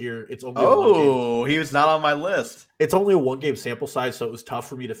Hopkins here. It's only a one game. Oh, he was not on my list. It's only a 1 game sample size, so it was tough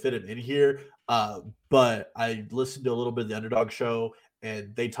for me to fit him in here. But I listened to a little bit of the Underdog show,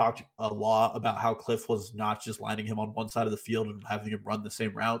 and they talked a lot about how Cliff was not just lining him on one side of the field and having him run the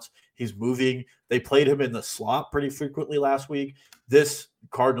same routes. He's moving. They played him in the slot pretty frequently last week. This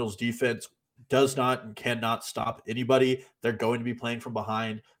Cardinals defense does not and cannot stop anybody. They're going to be playing from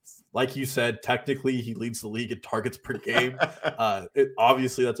behind. Like you said, technically he leads the league in targets per game.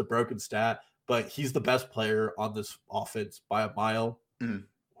 Obviously, that's a broken stat, but he's the best player on this offense by a mile. Mhm.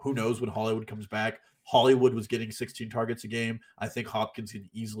 Who knows when Hollywood comes back? Hollywood was getting 16 targets a game. I think Hopkins can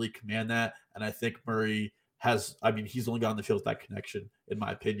easily command that. And I think Murray he's only got on the field with that connection, in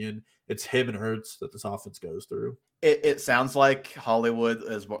my opinion. It's him and Ertz that this offense goes through. It sounds like Hollywood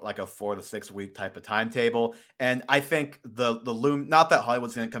is more like a 4 to 6 week type of timetable. And I think the loom, not that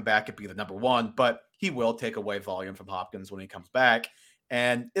Hollywood's going to come back and be the number one, but he will take away volume from Hopkins when he comes back.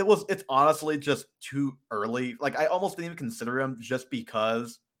 And it's honestly just too early. Like, I almost didn't even consider him just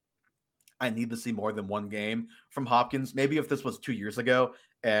because I need to see more than one game from Hopkins. Maybe if this was 2 years ago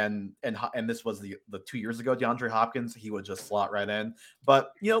and this was the 2 years ago DeAndre Hopkins, he would just slot right in.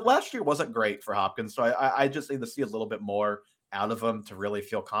 But last year wasn't great for Hopkins, so I just need to see a little bit more out of him to really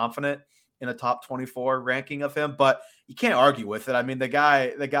feel confident in a top 24 ranking of him. But you can't argue with it. I mean, the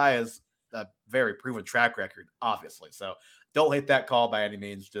guy is a very proven track record, obviously. So don't hate that call by any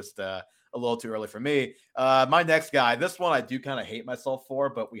means. Just a little too early for me. My next guy, this one I do kind of hate myself for,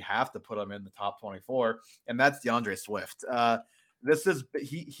 but we have to put him in the top 24, and that's DeAndre Swift. This is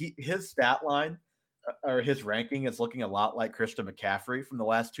his stat line or his ranking is looking a lot like Christian McCaffrey from the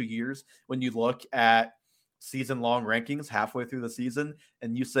last 2 years. When you look at season-long rankings halfway through the season,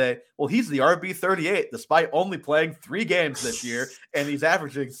 and you say, well, he's the RB38 despite only playing 3 games this year, and he's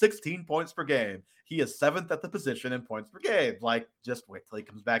averaging 16 points per game. He is 7th at the position in points per game. Like, just wait till he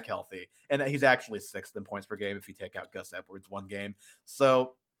comes back healthy. And he's actually 6th in points per game if you take out Gus Edwards 1 game.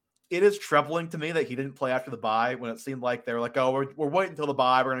 So it is troubling to me that he didn't play after the bye when it seemed like they were like, oh, we're waiting until the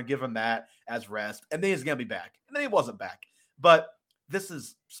bye. We're going to give him that as rest. And then he's going to be back. And then he wasn't back. But this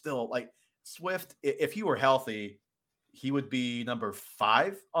is still like Swift, if he were healthy, he would be number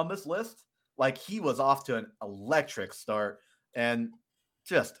 5 on this list. Like, he was off to an electric start. And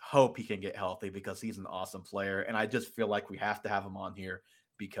just hope he can get healthy because he's an awesome player. And I just feel like we have to have him on here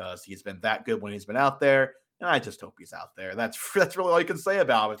because he's been that good when he's been out there. And I just hope he's out there. That's really all you can say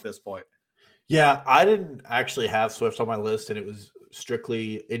about him at this point. Yeah, I didn't actually have Swift on my list, and it was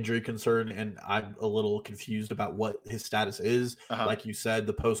strictly injury concern. And I'm a little confused about what his status is. Like you said,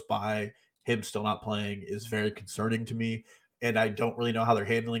 the post-bye, him still not playing is very concerning to me. And I don't really know how they're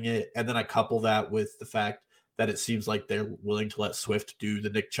handling it. And then I couple that with the fact that it seems like they're willing to let Swift do the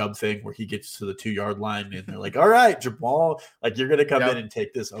Nick Chubb thing where he gets to the 2-yard line and they're like, all right, Jamal, like you're going to come in and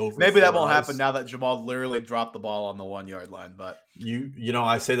take this over. Maybe that won't happen now that Jamal literally dropped the ball on the 1-yard line. But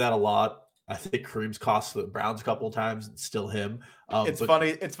I say that a lot. I think Kareem's cost the Browns a couple of times and still him. It's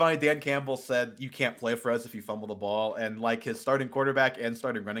funny. Dan Campbell said you can't play for us if you fumble the ball. And like his starting quarterback and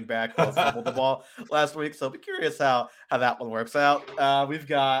starting running back both fumbled the ball last week. So I'll be curious how that one works out. We've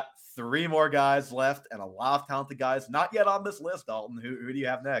got 3 more guys left and a lot of talented guys not yet on this list, Dalton. Who do you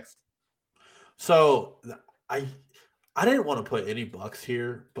have next? So I didn't want to put any Bucks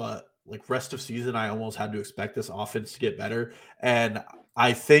here, but like rest of season, I almost had to expect this offense to get better. And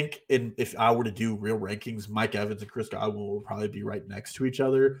I think if I were to do real rankings, Mike Evans and Chris Godwin will probably be right next to each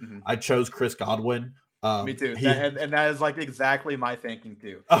other. Mm-hmm. I chose Chris Godwin. Me too. And that is like exactly my thinking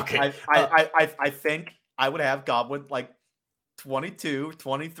too. Okay. I think I would have Godwin like 22,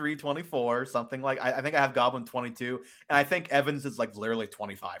 23, 24, something like I think I have Godwin 22. And I think Evans is like literally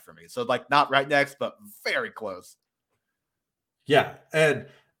 25 for me. So like not right next, but very close. Yeah. And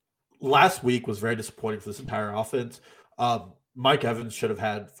last week was very disappointing for this entire offense. Mike Evans should have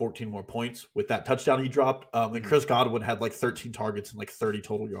had 14 more points with that touchdown he dropped. And Chris Godwin had like 13 targets and like 30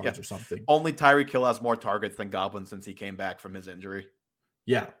 total yards or something. Only Tyreek Hill has more targets than Godwin since he came back from his injury.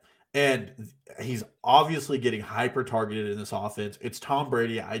 Yeah. And he's obviously getting hyper targeted in this offense. It's Tom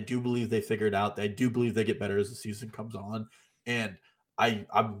Brady. I do believe they figure it out. I do believe they get better as the season comes on. And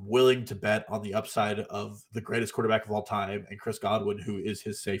I'm willing to bet on the upside of the greatest quarterback of all time and Chris Godwin, who is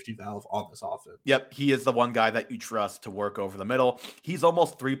his safety valve on this offense. Yep, he is the one guy that you trust to work over the middle. He's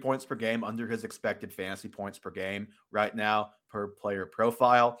almost 3 points per game under his expected fantasy points per game right now per player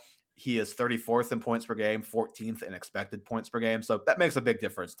profile. He is 34th in points per game, 14th in expected points per game. So that makes a big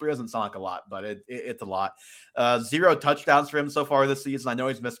difference. 3 doesn't sound like a lot, but it's a lot. 0 touchdowns for him so far this season. I know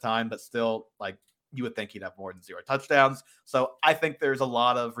he's missed time, but still, like, you would think he'd have more than 0 touchdowns. So I think there's a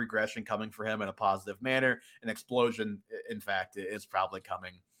lot of regression coming for him in a positive manner. An explosion, in fact, is probably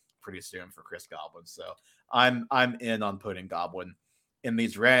coming pretty soon for Chris Godwin. So I'm in on putting Godwin in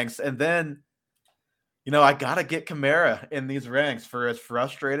these ranks. And then, I got to get Kamara in these ranks. For as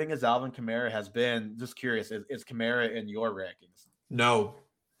frustrating as Alvin Kamara has been, just curious, is Kamara in your rankings? No.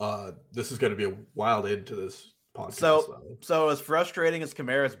 This is going to be a wild end to this podcast. So as frustrating as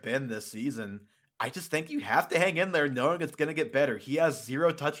Kamara's been this season, I just think you have to hang in there knowing it's going to get better. He has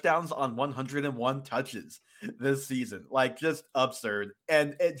 0 touchdowns on 101 touches this season. Like, just absurd.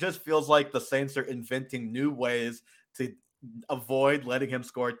 And it just feels like the Saints are inventing new ways to avoid letting him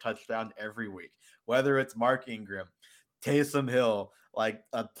score a touchdown every week. Whether it's Mark Ingram, Taysom Hill, like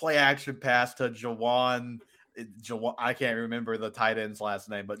a play action pass to Jawan, I can't remember the tight end's last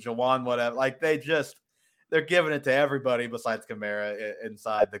name, but Jawan, whatever. Like, they're giving it to everybody besides Kamara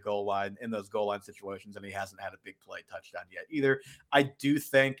inside the goal line in those goal line situations, and he hasn't had a big play touchdown yet either. I do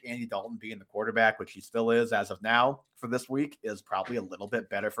think Andy Dalton being the quarterback, which he still is as of now for this week, is probably a little bit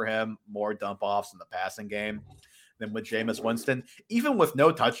better for him. More dump offs in the passing game than with Jameis Winston. Even with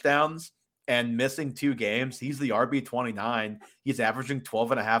no touchdowns and missing 2 games, he's the RB29. He's averaging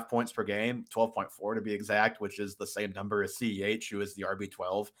 12.5 points per game, 12.4 to be exact, which is the same number as CEH, who is the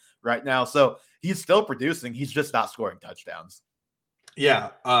RB12 right now. So he's still producing. He's just not scoring touchdowns.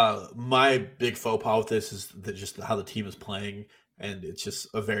 Yeah. My big faux pas with this is just how the team is playing. And it's just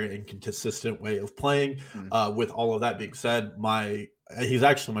a very inconsistent way of playing. With all of that being said, he's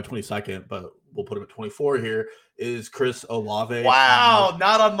actually my 22nd, but we'll put him at 24 here, is Chris Olave. Wow,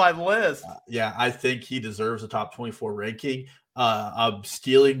 not on my list. Yeah, I think he deserves a top 24 ranking. I'm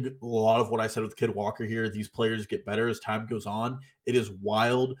stealing a lot of what I said with Kid Walker here. These players get better as time goes on. It is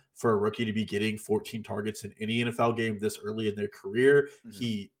wild for a rookie to be getting 14 targets in any NFL game this early in their career.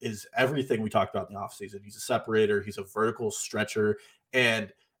 He is everything we talked about in the offseason. He's a separator. He's a vertical stretcher.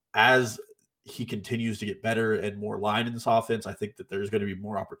 And as he continues to get better and more line in this offense, I think that there's going to be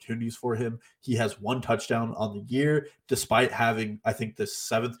more opportunities for him. He has 1 touchdown on the year, despite having, I think, the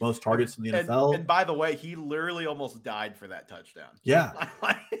 7th most targets in the NFL. And by the way, he literally almost died for that touchdown. Yeah.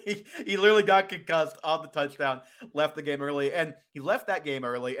 he literally got concussed on the touchdown, left the game early. And he left that game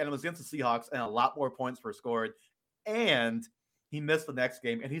early, and it was against the Seahawks, and a lot more points were scored. And he missed the next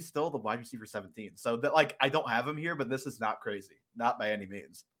game, and he's still the wide receiver 17. So that, I don't have him here, but this is not crazy. Not by any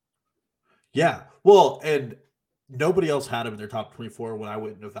means. Yeah. Well, and nobody else had him in their top 24 when I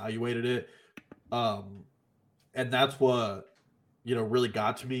went and evaluated it. And that's what, really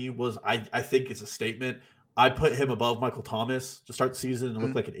got to me was I think it's a statement. I put him above Michael Thomas to start the season and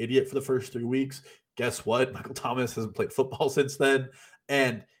looked like an idiot for the first 3 weeks. Guess what? Michael Thomas hasn't played football since then.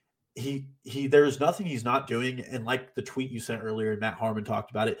 And there's nothing he's not doing. And like the tweet you sent earlier, and Matt Harmon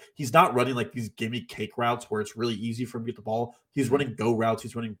talked about it, he's not running like these gimme cake routes where it's really easy for him to get the ball. He's running go routes.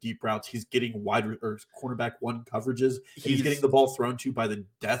 He's running deep routes. He's getting wide or cornerback 1 coverages. He's getting the ball thrown to by the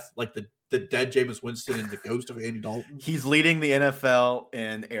death, like the dead Jameis Winston and the ghost of Andy Dalton. He's leading the NFL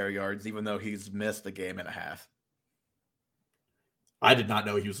in air yards, even though he's missed a game and a half. I did not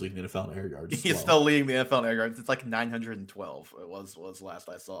know he was leading the NFL in air yards. He's still leading the NFL in air yards. It's like 912. It was last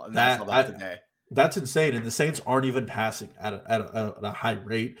I saw. And that's about today. That's insane. And the Saints aren't even passing at a high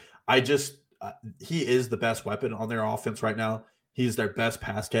rate. He is the best weapon on their offense right now. He's their best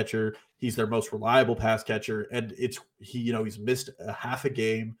pass catcher. He's their most reliable pass catcher. And he's missed a half a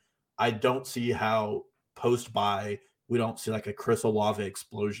game. I don't see how post-bye we don't see like a Chris Olave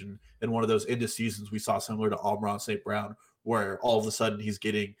explosion in one of those end of seasons we saw similar to Amon St. Brown, where all of a sudden he's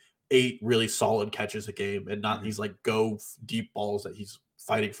getting 8 really solid catches a game and not these like go deep balls that he's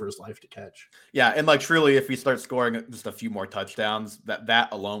fighting for his life to catch. Yeah, and truly, if he starts scoring just a few more touchdowns, that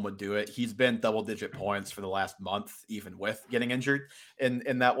alone would do it. He's been double-digit points for the last month, even with getting injured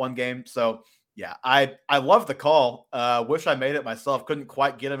in that one game. So yeah, I love the call. Wish I made it myself. Couldn't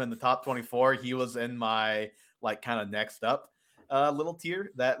quite get him in the top 24. He was in my kind of next up little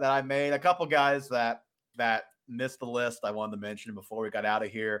tier that I made. A couple guys that missed the list I wanted to mention before we got out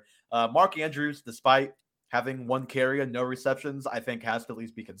of here. Mark Andrews, despite having 1 carry and no receptions, I think has to at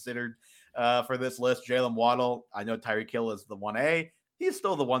least be considered for this list. Jalen Waddle, I know Tyreek Hill is the 1A. He's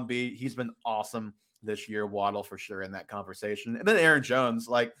still the 1B. He's been awesome this year. Waddle for sure in that conversation. And then Aaron Jones,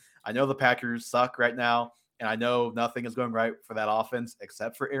 I know the Packers suck right now, and I know nothing is going right for that offense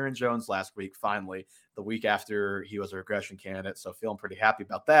except for Aaron Jones last week, finally, the week after he was a regression candidate. So feeling pretty happy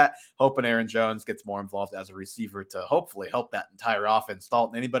about that. Hoping Aaron Jones gets more involved as a receiver to hopefully help that entire offense.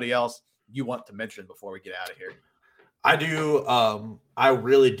 Dalton, anybody else you want to mention before we get out of here? I do. I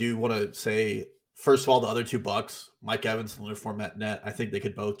really do want to say First of all, the other two Bucks, Mike Evans and Leonard Fournette net, I think they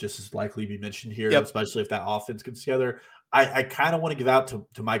could both just as likely be mentioned here, especially if that offense gets together. I kind of want to give out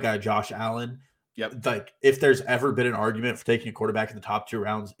to my guy, Josh Allen. Yep. Like, if there's ever been an argument for taking a quarterback in the top 2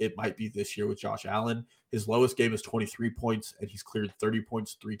 rounds, it might be this year with Josh Allen. His lowest game is 23 points, and he's cleared 30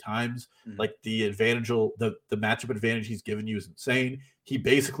 points 3 times. Like, the matchup advantage he's given you is insane. He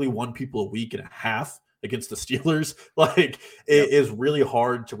basically won people a week and a half against the Steelers. Like, it is really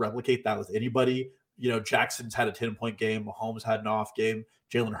hard to replicate that with anybody. You know, Jackson's had a 10-point game. Mahomes had an off game.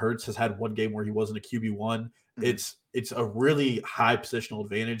 Jalen Hurts has had one game where he wasn't a QB1. It's a really high positional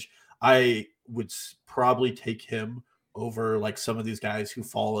advantage. I would probably take him over like some of these guys who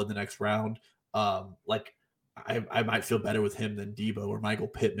fall in the next round. Like, I might feel better with him than Debo or Michael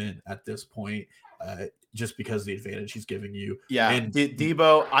Pittman at this point, just because of the advantage he's giving you. Yeah, and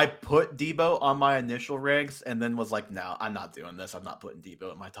Debo, I put Debo on my initial ranks and then was like, no, I'm not doing this. I'm not putting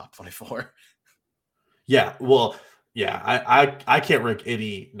Debo in my top 24. Yeah, well, yeah, I can't rank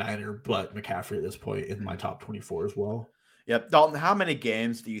any Niner but McCaffrey at this point in my top 24 as well. Yep. Dalton, how many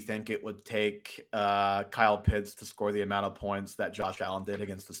games do you think it would take Kyle Pitts to score the amount of points that Josh Allen did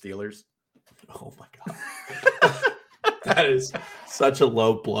against the Steelers? Oh, my God. That is such a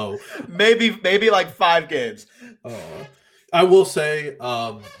low blow. Maybe like 5 games. I will say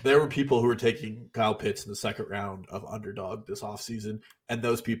there were people who were taking Kyle Pitts in the second round of underdog this offseason, and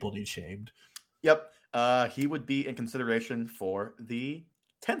those people need shamed. Yep. He would be in consideration for the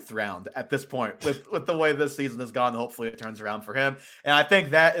 10th round at this point with the way this season has gone. Hopefully it turns around for him. And I think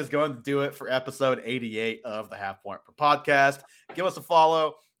that is going to do it for episode 88 of the Half Point Per Podcast. Give us a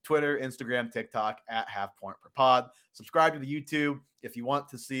follow, Twitter, Instagram, TikTok at Half Point Per Pod. Subscribe to the YouTube. If you want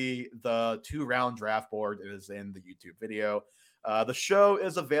to see the 2-round draft board, it is in the YouTube video. The show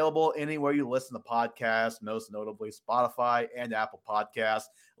is available anywhere you listen to podcasts, most notably Spotify and Apple Podcasts.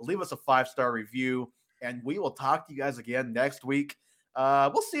 Leave us a 5-star review, and we will talk to you guys again next week.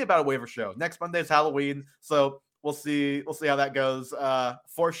 We'll see about a waiver show. Next Monday's Halloween, so we'll see how that goes.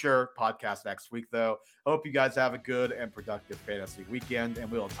 For sure, podcast next week, though. Hope you guys have a good and productive fantasy weekend,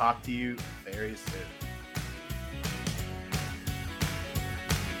 and we will talk to you very soon.